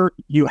 Whatever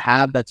you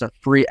have that's a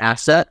free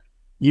asset,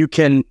 you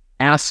can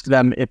ask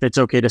them if it's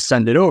okay to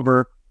send it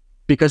over,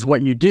 because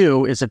what you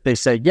do is if they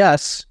say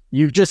yes,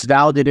 you've just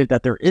validated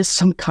that there is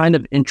some kind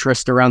of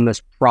interest around this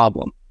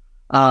problem.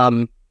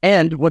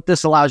 And what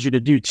this allows you to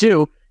do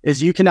too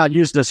is you can now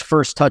use this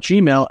first touch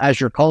email as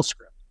your call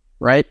script,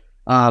 right?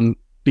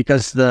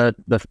 Because the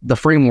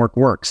framework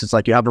works. It's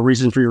like you have a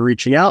reason for your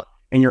reaching out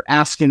and you're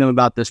asking them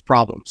about this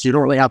problem. So you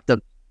don't really have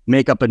to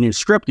make up a new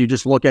script. You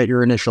just look at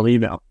your initial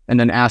email and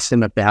then ask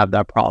them if they have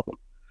that problem.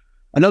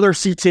 Another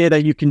CTA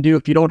that you can do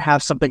if you don't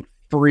have something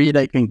free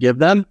that you can give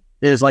them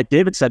is, like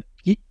David said,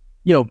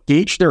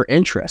 gauge their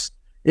interest.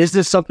 Is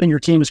this something your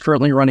team is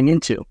currently running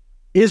into?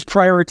 Is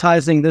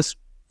prioritizing this,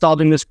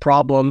 solving this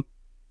problem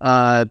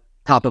top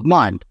of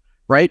mind,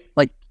 right?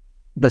 Like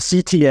the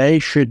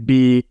CTA should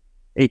be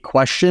a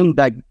question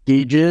that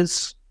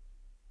gauges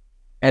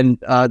and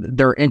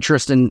their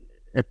interest in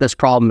if this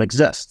problem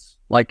exists.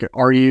 Like,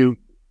 are you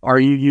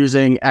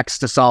using X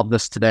to solve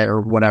this today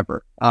or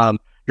whatever?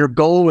 Your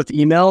goal with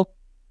email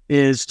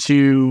is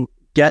to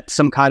get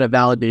some kind of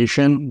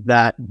validation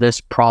that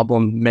this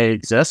problem may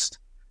exist.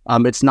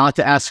 It's not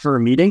to ask for a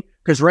meeting,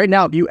 because right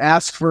now, if you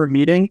ask for a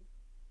meeting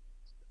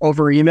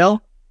over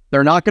email,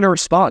 they're not going to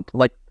respond.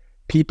 Like,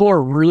 people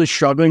are really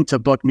struggling to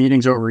book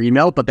meetings over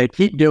email, but they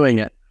keep doing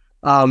it.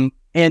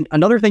 And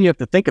another thing you have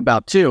to think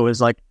about too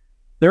is, like,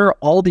 there are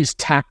all these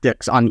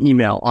tactics on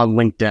email on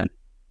LinkedIn.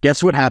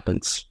 Guess what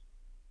happens?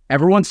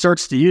 Everyone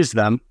starts to use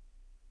them,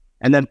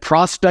 and then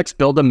prospects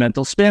build a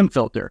mental spam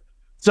filter.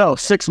 So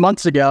 6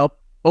 months ago,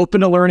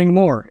 open to learning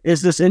more.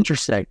 Is this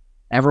interesting?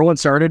 Everyone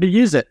started to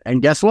use it.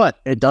 And guess what?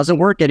 It doesn't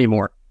work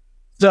anymore.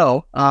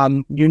 So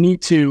you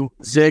need to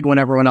zig when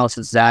everyone else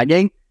is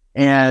zagging.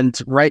 And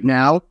right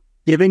now,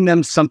 giving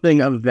them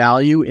something of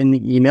value in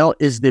the email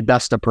is the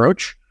best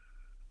approach.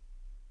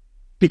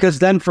 Because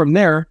then from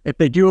there, if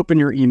they do open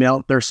your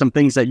email, there's some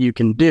things that you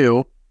can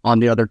do on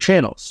the other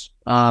channels.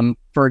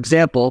 For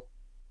example,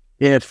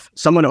 if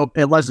someone,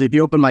 hey, Leslie, if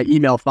you open my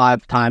email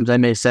 5 times, I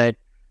may say,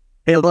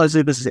 hey,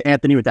 Leslie, this is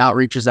Anthony with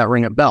Outreach. Does that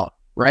ring a bell?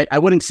 Right? I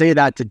wouldn't say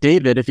that to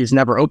David if he's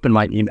never opened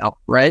my email,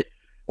 right?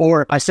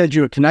 Or if I send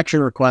you a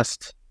connection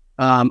request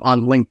on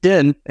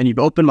LinkedIn and you've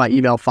opened my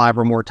email 5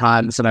 or more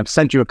times and I've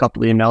sent you a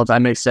couple of emails, I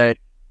may say,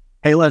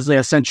 hey, Leslie,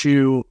 I sent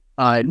you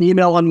an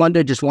email on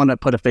Monday. Just want to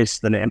put a face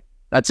to the name.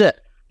 That's it.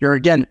 You're,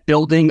 again,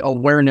 building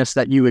awareness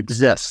that you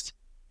exist.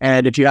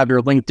 And if you have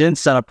your LinkedIn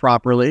set up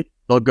properly,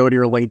 they'll go to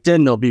your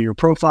LinkedIn, they'll view your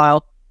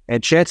profile,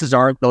 and chances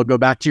are they'll go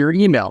back to your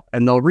email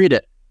and they'll read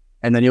it.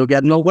 And then you'll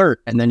get an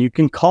alert, and then you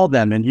can call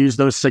them and use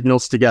those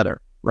signals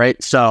together,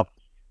 right? So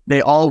they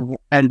all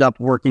end up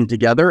working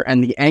together,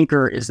 and the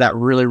anchor is that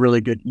really, really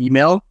good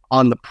email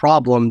on the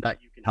problem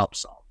that you can help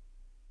solve.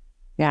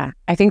 Yeah,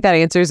 I think that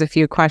answers a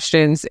few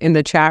questions in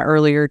the chat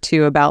earlier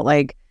too about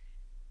like,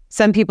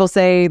 some people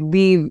say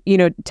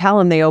tell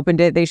them they opened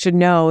it. They should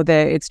know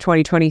that it's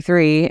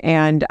 2023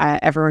 and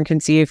everyone can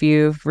see if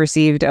you've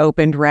received,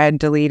 opened, read,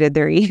 deleted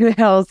their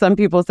email. Some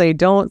people say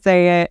don't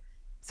say it.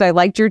 So I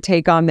liked your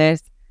take on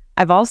this.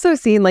 I've also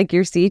seen like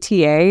your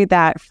CTA,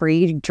 that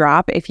free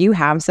drop. If you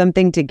have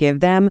something to give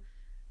them,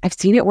 I've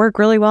seen it work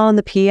really well in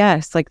the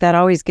PS. Like that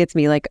always gets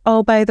me like,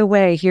 oh, by the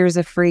way, here's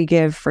a free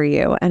give for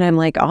you. And I'm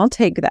like, I'll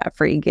take that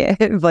free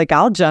give. Like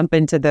I'll jump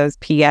into those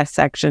PS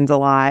sections a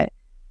lot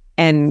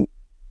and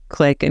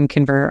click and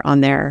convert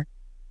on there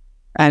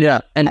and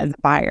as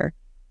a buyer.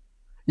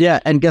 Yeah.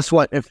 And guess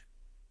what?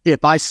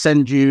 If I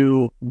send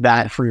you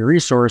that free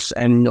resource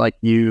and like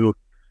you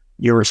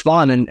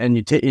respond and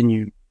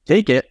you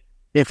take it,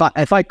 if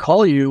I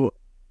call you,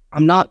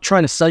 I'm not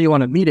trying to sell you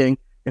on a meeting.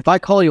 If I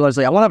call you,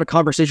 Leslie, I want to have a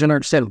conversation and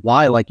understand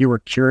why, like you were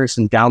curious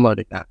in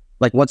downloading that,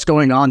 like what's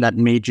going on that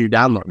made you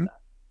download that.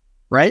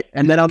 Right.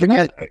 And then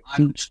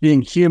I'm just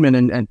being human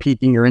and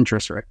piquing your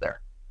interest right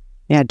there.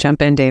 Yeah.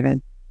 Jump in,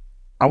 David.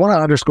 I want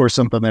to underscore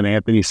something that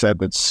Anthony said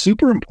that's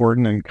super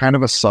important and kind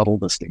of a subtle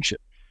distinction.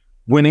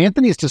 When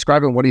Anthony's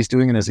describing what he's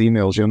doing in his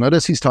emails, you'll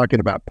notice he's talking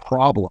about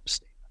problem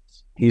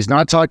statements. He's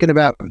not talking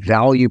about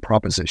value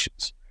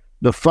propositions.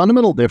 The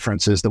fundamental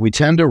difference is that we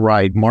tend to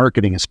write,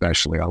 marketing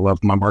especially, I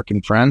love my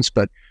marketing friends,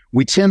 but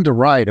we tend to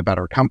write about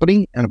our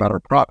company and about our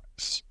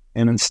products.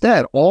 And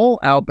instead, all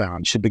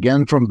outbound should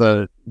begin from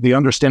the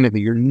understanding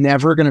that you're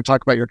never going to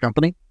talk about your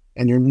company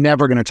and you're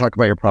never going to talk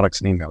about your products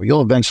in email.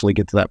 You'll eventually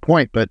get to that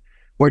point, but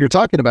what you're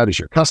talking about is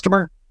your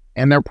customer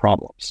and their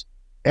problems.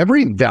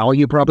 Every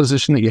value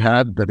proposition that you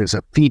had that is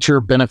a feature,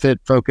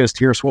 benefit focused,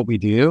 here's what we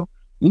do,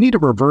 you need to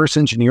reverse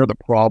engineer the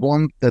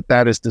problem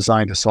that is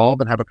designed to solve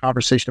and have a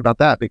conversation about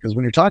that. Because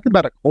when you're talking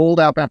about a cold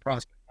outbound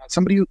prospect, not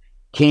somebody who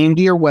came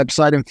to your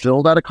website and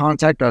filled out a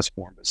contact us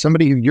form, but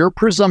somebody who your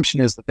presumption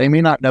is that they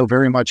may not know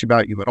very much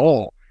about you at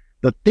all,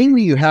 the thing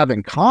that you have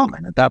in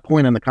common at that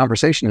point in the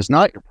conversation is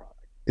not your product.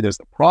 It is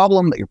the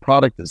problem that your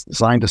product is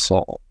designed to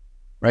solve.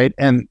 Right.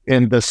 And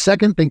the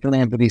second thing that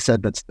Anthony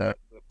said that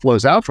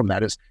flows out from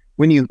that is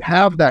when you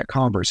have that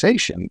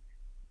conversation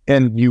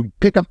and you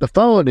pick up the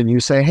phone and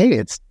you say,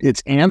 hey,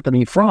 it's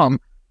Anthony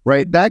from,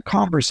 right. That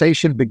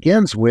conversation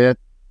begins with,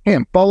 hey,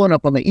 I'm following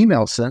up on the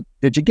email sent.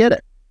 Did you get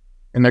it?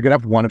 And they're going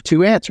to have one of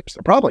two answers.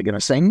 They're probably going to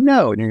say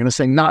no. And you're going to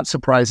say, not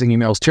surprising,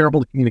 emails,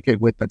 terrible to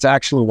communicate with. That's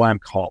actually why I'm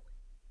calling.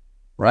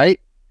 Right.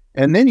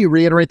 And then you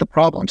reiterate the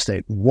problem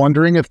state,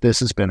 wondering if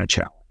this has been a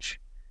challenge.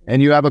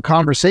 And you have a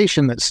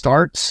conversation that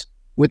starts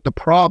with the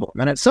problem.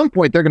 And at some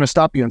point, they're going to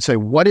stop you and say,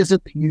 what is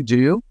it that you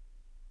do?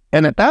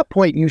 And at that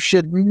point, you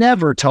should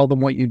never tell them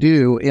what you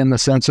do in the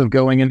sense of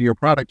going into your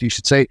product. You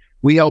should say,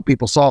 we help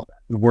people solve that.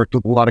 We've worked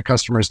with a lot of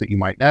customers that you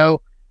might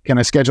know. Can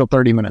I schedule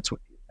 30 minutes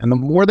with you? And the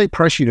more they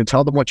press you to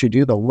tell them what you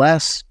do, the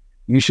less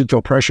you should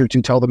feel pressure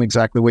to tell them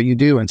exactly what you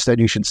do. Instead,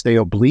 you should stay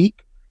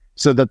oblique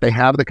so that they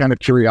have the kind of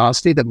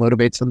curiosity that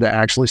motivates them to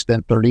actually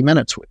spend 30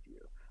 minutes with you.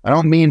 I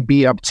don't mean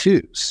be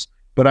obtuse,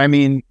 but I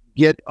mean,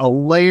 get a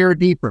layer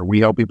deeper. We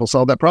help people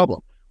solve that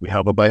problem. We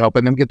help it by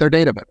helping them get their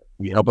data better.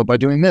 We help it by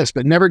doing this,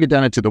 but never get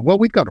down into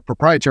we've got a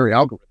proprietary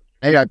algorithm.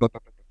 AI,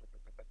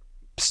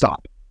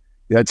 stop.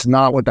 That's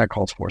not what that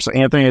calls for. So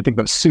Anthony, I think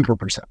that's super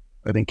percent.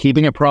 I think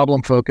keeping it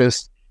problem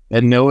focused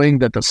and knowing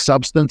that the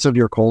substance of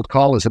your cold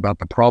call is about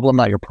the problem,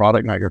 not your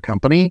product, not your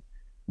company.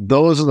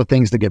 Those are the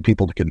things that get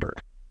people to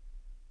convert.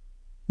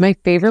 My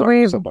favorite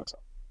way of,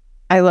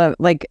 I love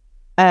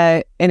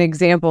an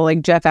example,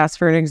 like Jeff asked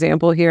for an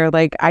example here.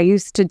 Like I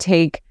used to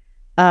take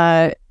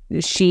a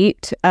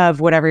sheet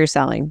of whatever you're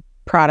selling,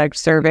 product,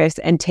 service,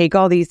 and take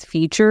all these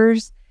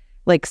features,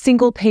 like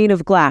single pane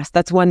of glass.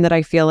 That's one that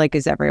I feel like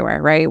is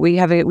everywhere, right?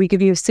 We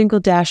give you a single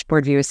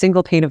dashboard view, a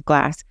single pane of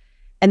glass,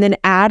 and then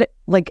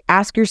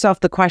ask yourself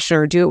the question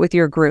or do it with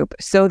your group.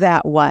 So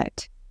that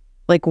what?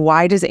 Like,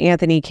 why does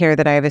Anthony care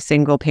that I have a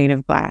single pane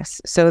of glass?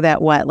 So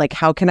that what? Like,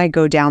 how can I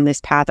go down this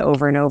path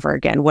over and over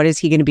again? What is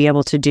he going to be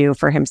able to do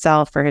for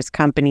himself, for his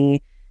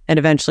company? And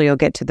eventually you'll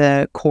get to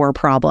the core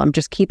problem.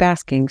 Just keep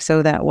asking,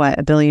 so that what?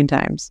 A billion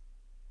times.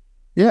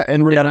 Yeah,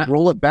 and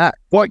roll it back.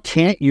 What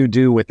can't you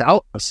do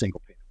without a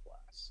single pane of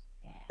glass?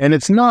 And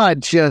it's not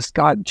just,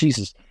 God,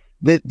 Jesus,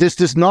 this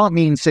does not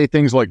mean say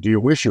things like, do you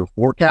wish your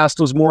forecast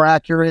was more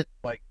accurate?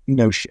 Like,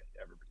 no shit.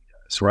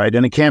 Right.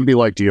 And it can't be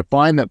like, do you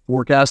find that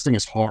forecasting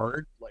is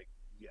hard? Like,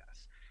 yes.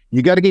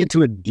 You got to get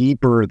to it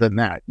deeper than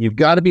that. You've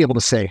got to be able to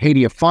say, hey, do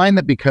you find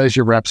that because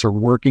your reps are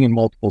working in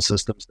multiple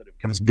systems that it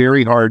becomes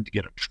very hard to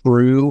get a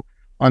true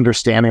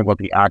understanding of what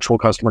the actual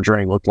customer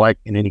journey looked like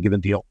in any given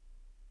deal?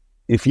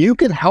 If you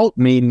can help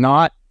me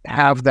not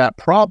have that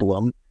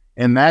problem,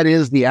 and that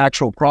is the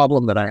actual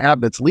problem that I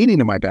have that's leading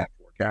to my bad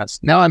forecast,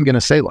 forecast. Now I'm going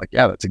to say like,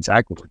 yeah, that's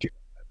exactly what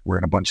we're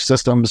in a bunch of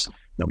systems.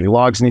 Nobody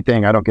logs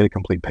anything. I don't get a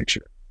complete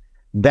picture.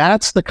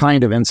 That's the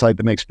kind of insight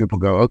that makes people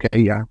go, okay,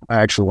 yeah,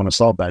 I actually want to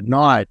solve that.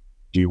 Not,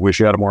 do you wish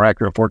you had a more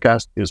accurate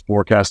forecast? Is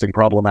forecasting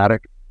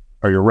problematic?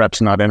 Are your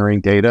reps not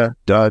entering data?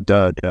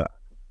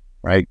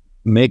 Right?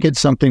 Make it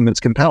something that's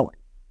compelling.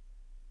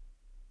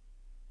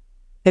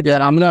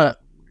 Yeah, I'm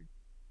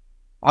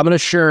gonna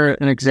share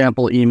an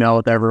example email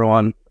with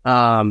everyone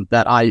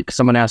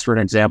someone asked for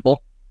an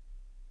example.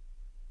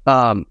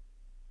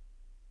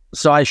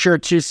 So I share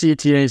 2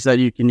 CTAs that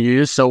you can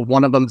use. So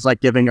one of them is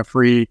like giving a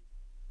free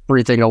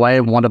thing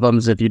away. One of them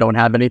is, if you don't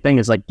have anything,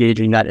 is like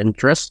gauging that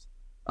interest.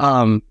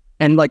 And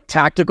like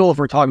tactical, if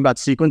we're talking about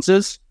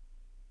sequences,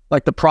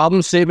 like the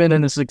problem statement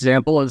in this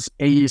example is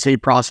AEs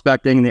hate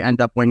prospecting, they end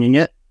up winging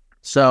it.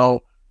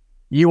 So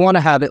you want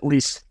to have at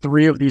least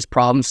 3 of these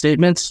problem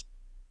statements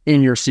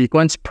in your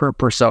sequence per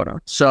persona.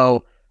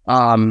 So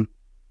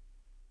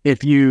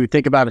if you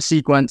think about a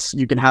sequence,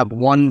 you can have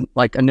one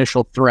like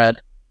initial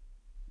thread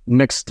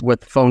mixed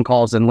with phone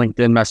calls and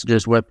LinkedIn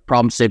messages with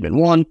problem statement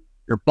 1,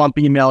 your bump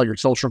email, your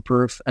social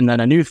proof, and then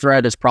a new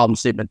thread is problem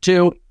statement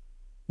 2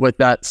 with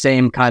that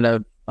same kind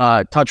of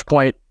touch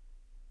point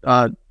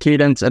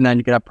cadence, and then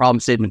you can have problem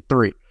statement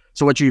 3.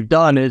 So what you've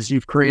done is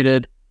you've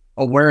created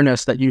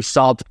awareness that you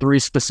solved 3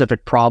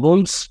 specific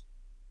problems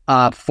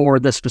for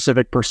the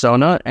specific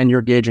persona, and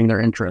you're gauging their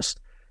interest.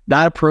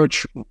 That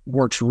approach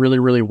works really,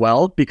 really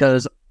well,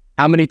 because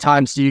how many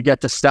times do you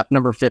get to step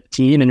number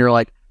 15 and you're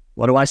like,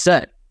 what do I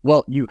say?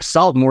 Well, you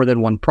solved more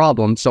than one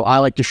problem. So I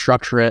like to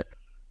structure it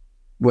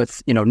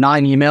with, 9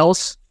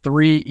 emails,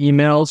 3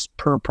 emails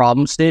per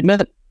problem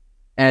statement.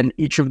 And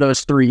each of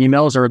those 3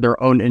 emails are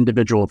their own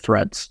individual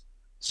threads.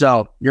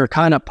 So you're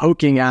kind of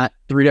poking at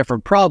 3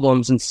 different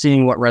problems and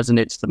seeing what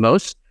resonates the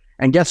most.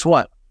 And guess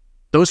what?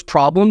 Those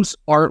problems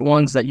aren't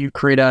ones that you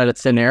create out of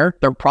thin air.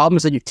 They're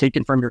problems that you've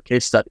taken from your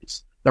case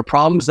studies. They're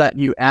problems that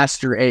you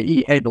asked your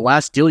AE, hey, the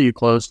last deal you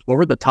closed, what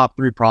were the top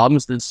 3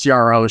 problems that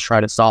CRO is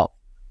trying to solve?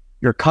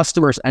 Your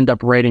customers end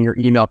up writing your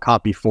email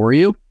copy for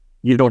you.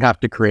 You don't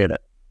have to create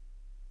it.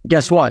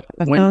 Guess what?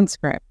 A phone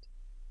script.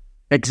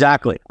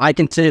 Exactly. I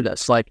can say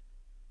this, like,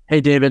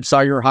 hey, David, saw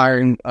you're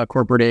hiring a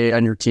corporate A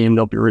on your team.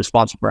 They'll be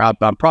responsible for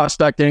outbound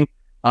prospecting.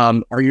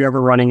 Are you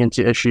ever running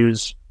into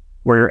issues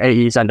where your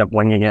AEs end up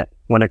winging it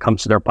when it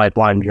comes to their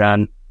pipeline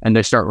gen and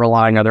they start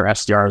relying on their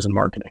SDRs and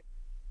marketing?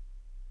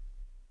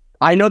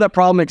 I know that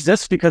problem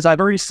exists because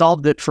I've already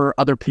solved it for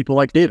other people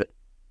like David.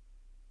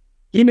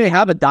 He may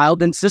have a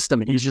dialed in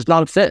system and he's just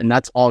not a fit, and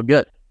that's all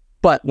good.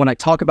 But when I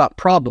talk about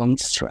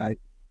problems,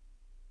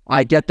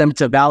 I get them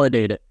to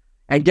validate it.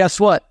 And guess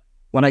what?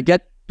 When I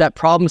get that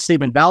problem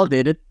statement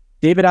validated,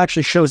 David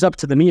actually shows up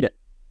to the meeting,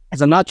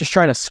 because I'm not just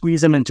trying to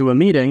squeeze him into a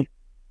meeting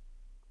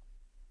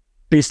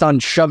based on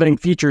shoving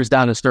features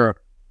down his throat,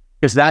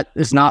 because that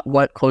is not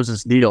what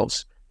closes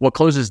deals. What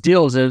closes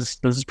deals is,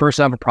 does this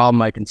person have a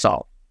problem I can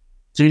solve?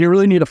 So you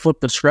really need to flip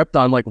the script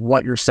on like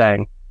what you're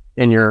saying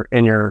in your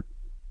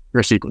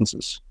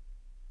sequences.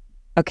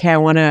 Okay, I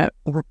want to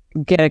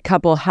get a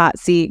couple hot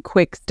seat,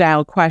 quick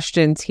style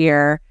questions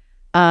here.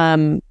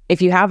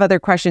 If you have other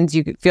questions,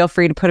 you feel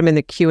free to put them in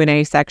the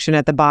Q&A section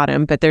at the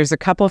bottom. But there's a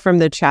couple from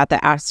the chat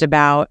that asked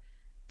about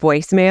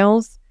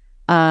voicemails.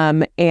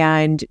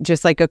 And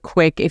just like a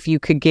quick, if you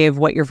could give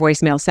what your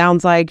voicemail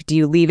sounds like. Do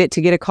you leave it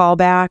to get a call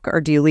back,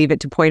 or do you leave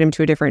it to point them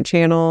to a different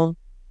channel?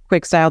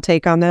 Quick style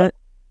take on that.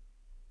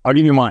 I'll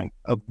give you mine.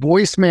 A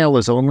voicemail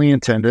is only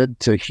intended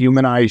to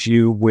humanize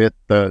you with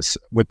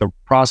the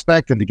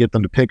prospect and to get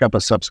them to pick up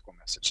a subsequent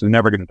message. They're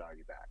never going to dial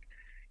you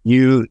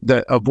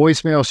back. A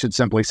voicemail should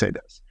simply say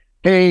this: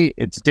 hey,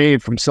 it's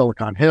Dave from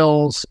Silicon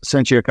Hills.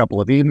 Sent you a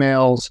couple of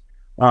emails.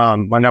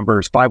 My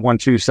number is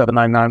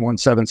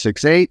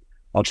 512-799-1768.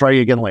 I'll try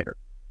you again later.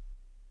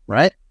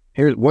 Right?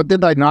 What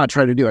did I not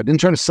try to do? I didn't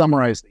try to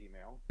summarize the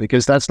email,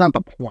 because that's not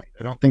the point.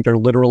 I don't think they're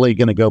literally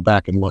going to go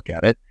back and look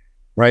at it.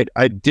 Right?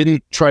 I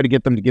didn't try to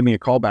get them to give me a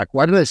call back.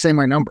 Why did I say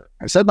my number?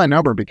 I said my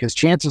number because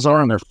chances are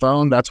on their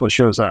phone, that's what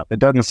shows up. It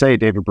doesn't say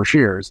David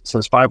Brashears. It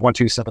says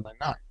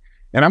 512-799.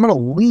 And I'm going to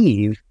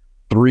leave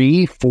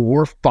 3,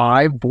 4,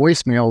 5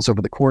 voicemails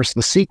over the course of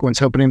the sequence,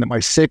 hoping that my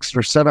 6th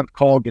or 7th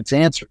call gets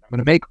answered. I'm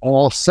going to make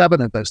all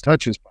 7 of those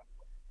touches.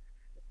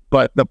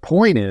 But the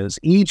point is,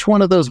 each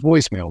one of those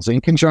voicemails,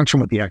 in conjunction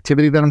with the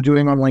activity that I'm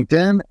doing on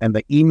LinkedIn and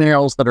the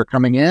emails that are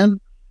coming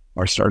in,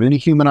 are starting to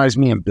humanize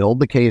me and build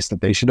the case that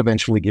they should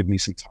eventually give me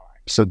some time.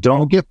 So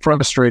don't get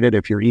frustrated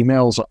if your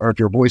emails or if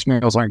your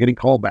voicemails aren't getting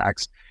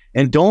callbacks,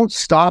 and don't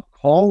stop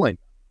calling.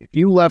 If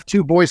you left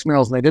 2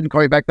 voicemails and they didn't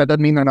call you back, that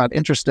doesn't mean they're not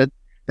interested.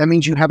 That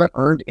means you haven't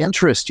earned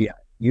interest yet.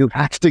 You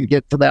have to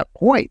get to that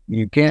point.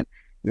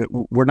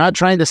 We're not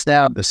trying to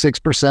stab the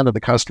 6% of the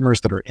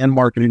customers that are in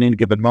market at any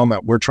given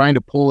moment. We're trying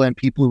to pull in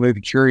people who may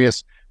be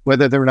curious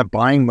whether they're in a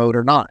buying mode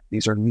or not.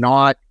 These are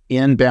not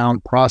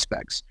inbound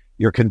prospects.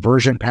 Your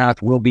conversion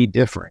path will be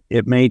different.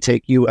 It may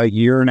take you a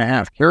year and a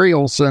half. Carrie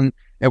Olson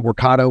at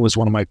Workato was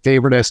one of my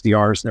favorite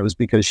SDRs, and it was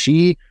because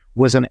she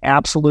was an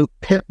absolute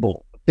pit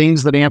bull.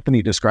 Things that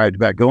Anthony described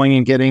about going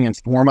and getting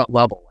informant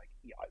level. Like,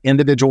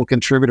 individual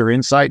contributor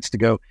insights to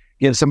go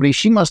give somebody.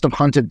 She must have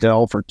hunted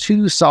Dell for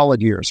 2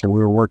 solid years when we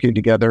were working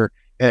together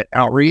at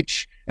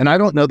Outreach. And I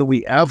don't know that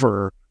we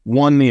ever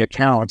won the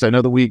account. I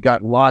know that we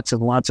got lots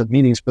and lots of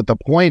meetings, but the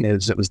point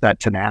is it was that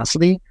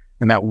tenacity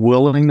and that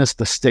willingness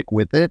to stick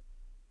with it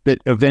that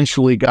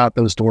eventually got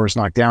those doors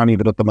knocked down,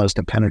 even at the most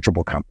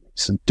impenetrable companies.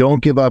 So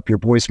don't give up. Your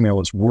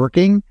voicemail is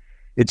working.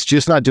 It's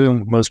just not doing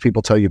what most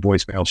people tell you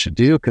voicemail should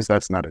do, because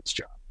that's not its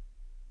job.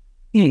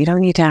 Yeah, you don't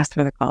need to ask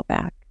for the call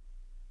back.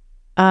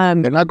 They're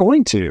not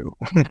going to.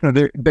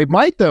 They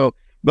might, though.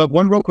 But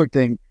one real quick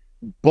thing,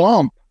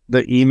 bump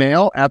the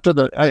email after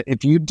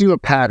if you do a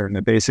pattern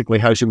that basically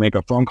has you make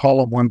a phone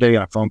call on one day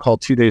and a phone call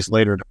 2 days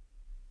later to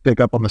pick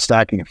up on the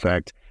stacking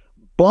effect,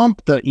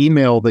 bump the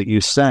email that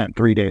you sent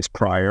 3 days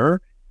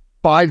prior,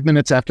 5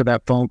 minutes after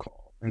that phone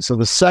call. And so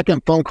the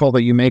second phone call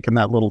that you make in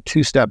that little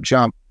 2-step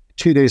jump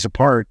 2 days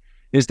apart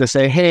is to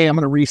say, hey, I'm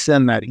going to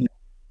resend that email.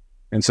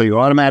 And so you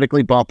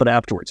automatically bump it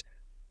afterwards.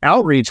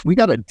 Outreach, we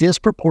got a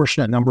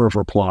disproportionate number of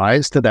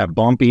replies to that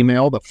bump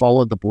email that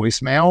followed the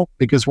voicemail,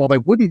 because while they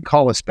wouldn't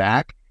call us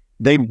back,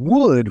 they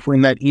would,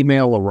 when that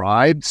email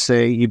arrived,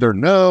 say either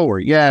no or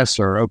yes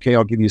or okay,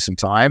 I'll give you some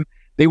time.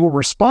 They were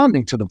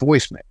responding to the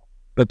voicemail,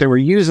 but they were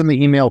using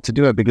the email to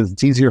do it because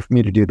it's easier for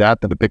me to do that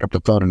than to pick up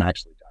the phone and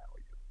actually dial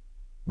you.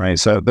 Right?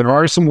 So there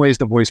are some ways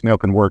the voicemail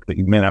can work that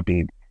you may not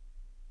be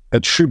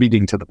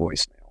attributing to the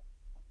voicemail.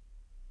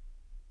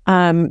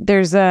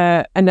 There's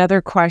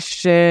another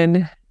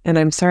question, and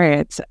I'm sorry,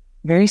 it's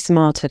very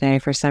small today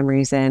for some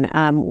reason.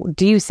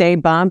 Do you say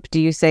bump?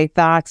 Do you say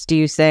thoughts? Do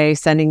you say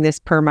sending this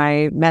per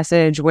my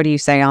message? What do you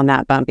say on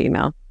that bump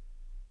email?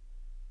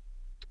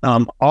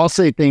 I'll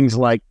say things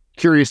like,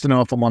 curious to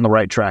know if I'm on the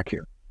right track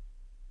here.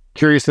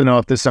 Curious to know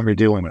if this is something you're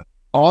dealing with.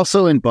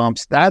 Also in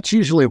bumps, that's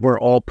usually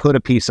where I'll put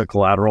a piece of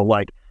collateral,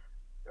 like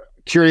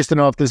curious to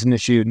know if this is an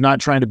issue, not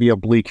trying to be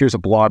oblique. Here's a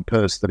blog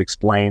post that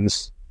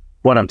explains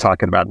what I'm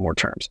talking about in more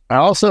terms. I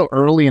also,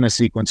 early in a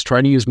sequence,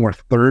 try to use more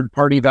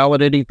third-party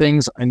validating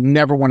things. I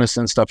never want to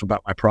send stuff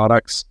about my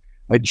products.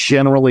 I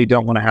generally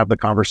don't want to have the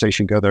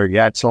conversation go there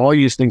yet. So I'll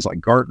use things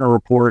like Gartner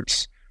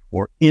reports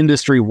or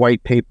industry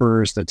white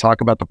papers that talk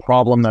about the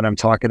problem that I'm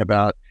talking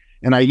about.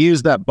 And I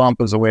use that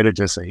bump as a way to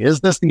just say, is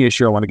this the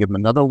issue? I want to give them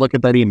another look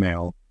at that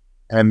email.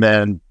 And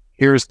then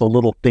here's the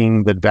little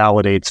thing that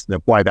validates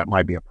why that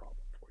might be a problem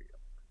for you.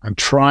 I'm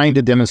trying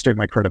to demonstrate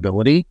my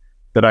credibility,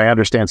 that I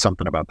understand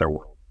something about their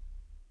world.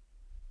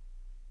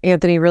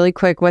 Anthony, really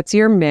quick, what's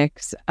your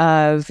mix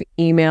of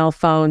email,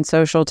 phone,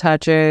 social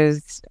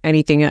touches,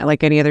 anything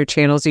like any other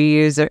channels you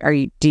use?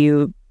 Do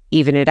you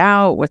even it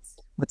out?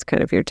 What's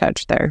kind of your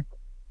touch there?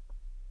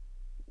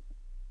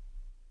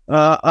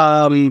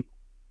 I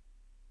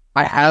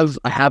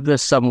have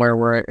this somewhere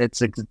where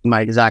it's my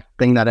exact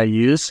thing that I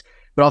use,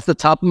 but off the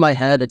top of my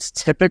head, it's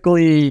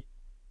typically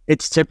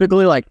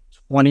like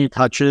 20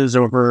 touches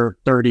over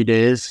 30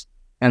 days,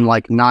 and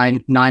like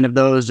nine of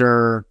those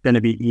are going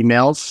to be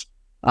emails.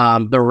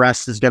 The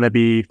rest is going to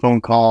be phone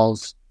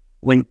calls,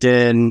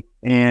 LinkedIn,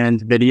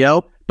 and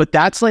video. But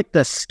that's like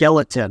the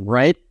skeleton,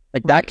 right?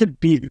 Like that could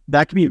be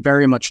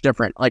very much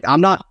different. Like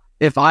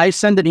if I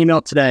send an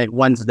email today,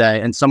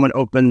 Wednesday, and someone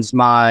opens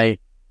my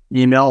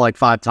email like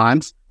 5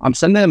 times, I'm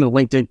sending them a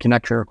LinkedIn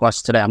connection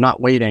request today. I'm not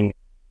waiting.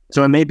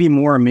 So it may be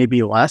more,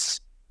 maybe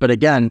less. But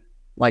again,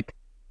 like,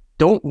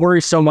 don't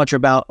worry so much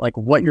about like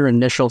what your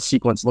initial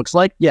sequence looks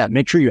like. Yeah,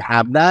 make sure you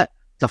have that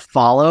to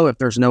follow if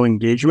there's no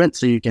engagement,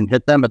 so you can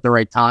hit them at the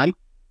right time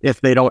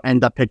if they don't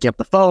end up picking up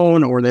the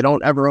phone or they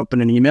don't ever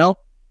open an email.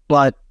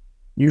 But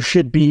your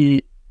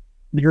sequence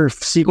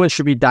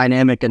should be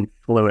dynamic and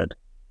fluid.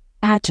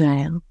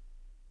 Agile.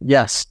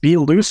 Yes, be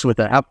loose with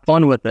it. Have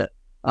fun with it.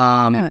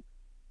 I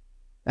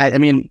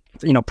mean,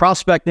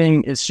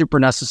 prospecting is super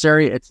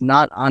necessary. It's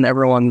not on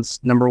everyone's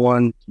number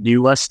one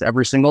to-do list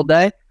every single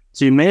day.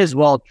 So you may as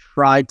well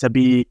try to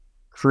be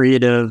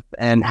creative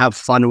and have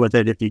fun with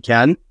it if you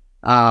can.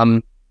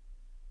 To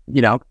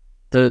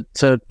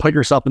put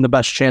yourself in the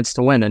best chance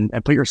to win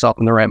and put yourself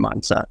in the right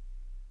mindset.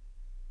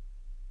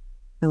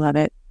 I love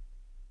it.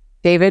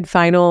 David,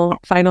 final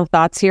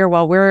thoughts here.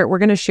 Well, we're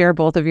going to share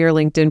both of your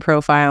LinkedIn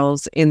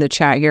profiles in the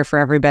chat here for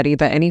everybody,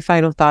 but any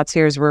final thoughts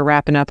here as we're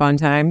wrapping up on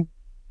time?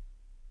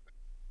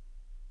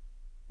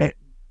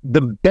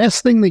 The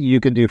best thing that you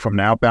can do from an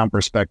outbound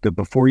perspective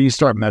before you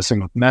start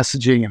messing with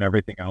messaging and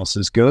everything else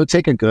is go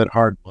take a good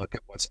hard look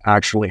at what's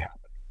actually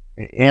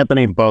happening.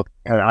 Anthony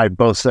and I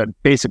both said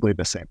basically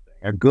the same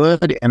thing. A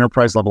good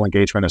enterprise level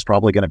engagement is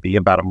probably going to be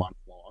about a month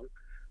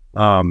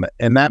long.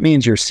 And that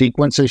means your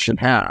sequences should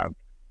have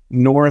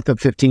north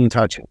of 15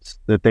 touches,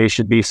 that they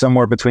should be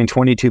somewhere between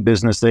 22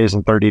 business days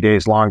and 30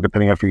 days long,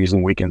 depending if you're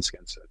using weekend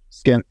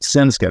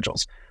send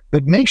schedules.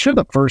 But make sure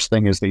the first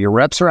thing is that your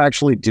reps are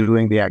actually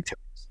doing the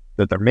activities,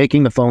 that they're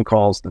making the phone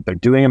calls, that they're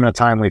doing them in a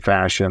timely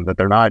fashion, that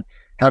they're not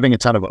having a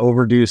ton of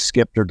overdue,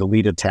 skipped, or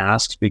deleted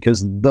tasks,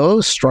 because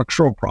those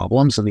structural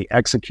problems and the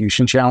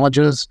execution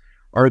challenges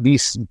are the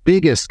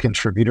biggest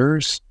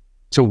contributors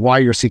to why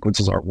your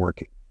sequences aren't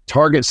working.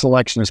 target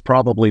selection is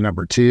probably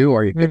number 2.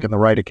 Are you picking the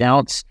right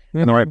accounts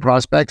and the right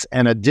prospects?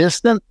 And a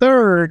distant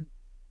third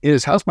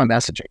is, how's my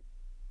messaging?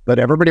 But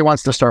everybody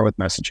wants to start with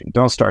messaging.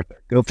 Don't start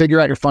there. Go figure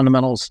out your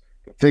fundamentals.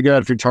 Figure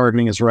out if your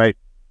targeting is right.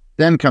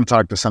 Then come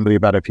talk to somebody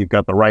about if you've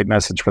got the right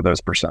message for those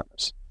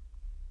personas.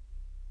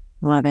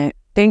 Love it.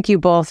 Thank you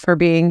both for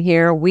being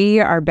here. We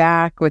are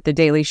back with the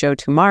Daily Show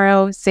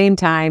tomorrow, same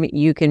time.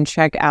 You can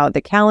check out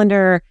the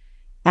calendar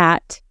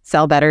at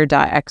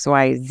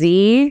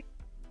sellbetter.xyz.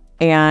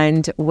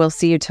 And we'll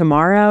see you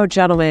tomorrow.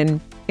 Gentlemen,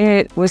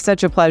 it was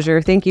such a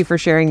pleasure. Thank you for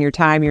sharing your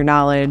time, your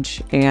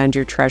knowledge, and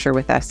your treasure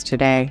with us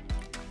today.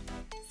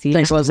 See you.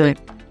 Thanks, Leslie.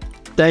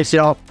 Thanks,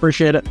 y'all.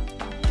 Appreciate it.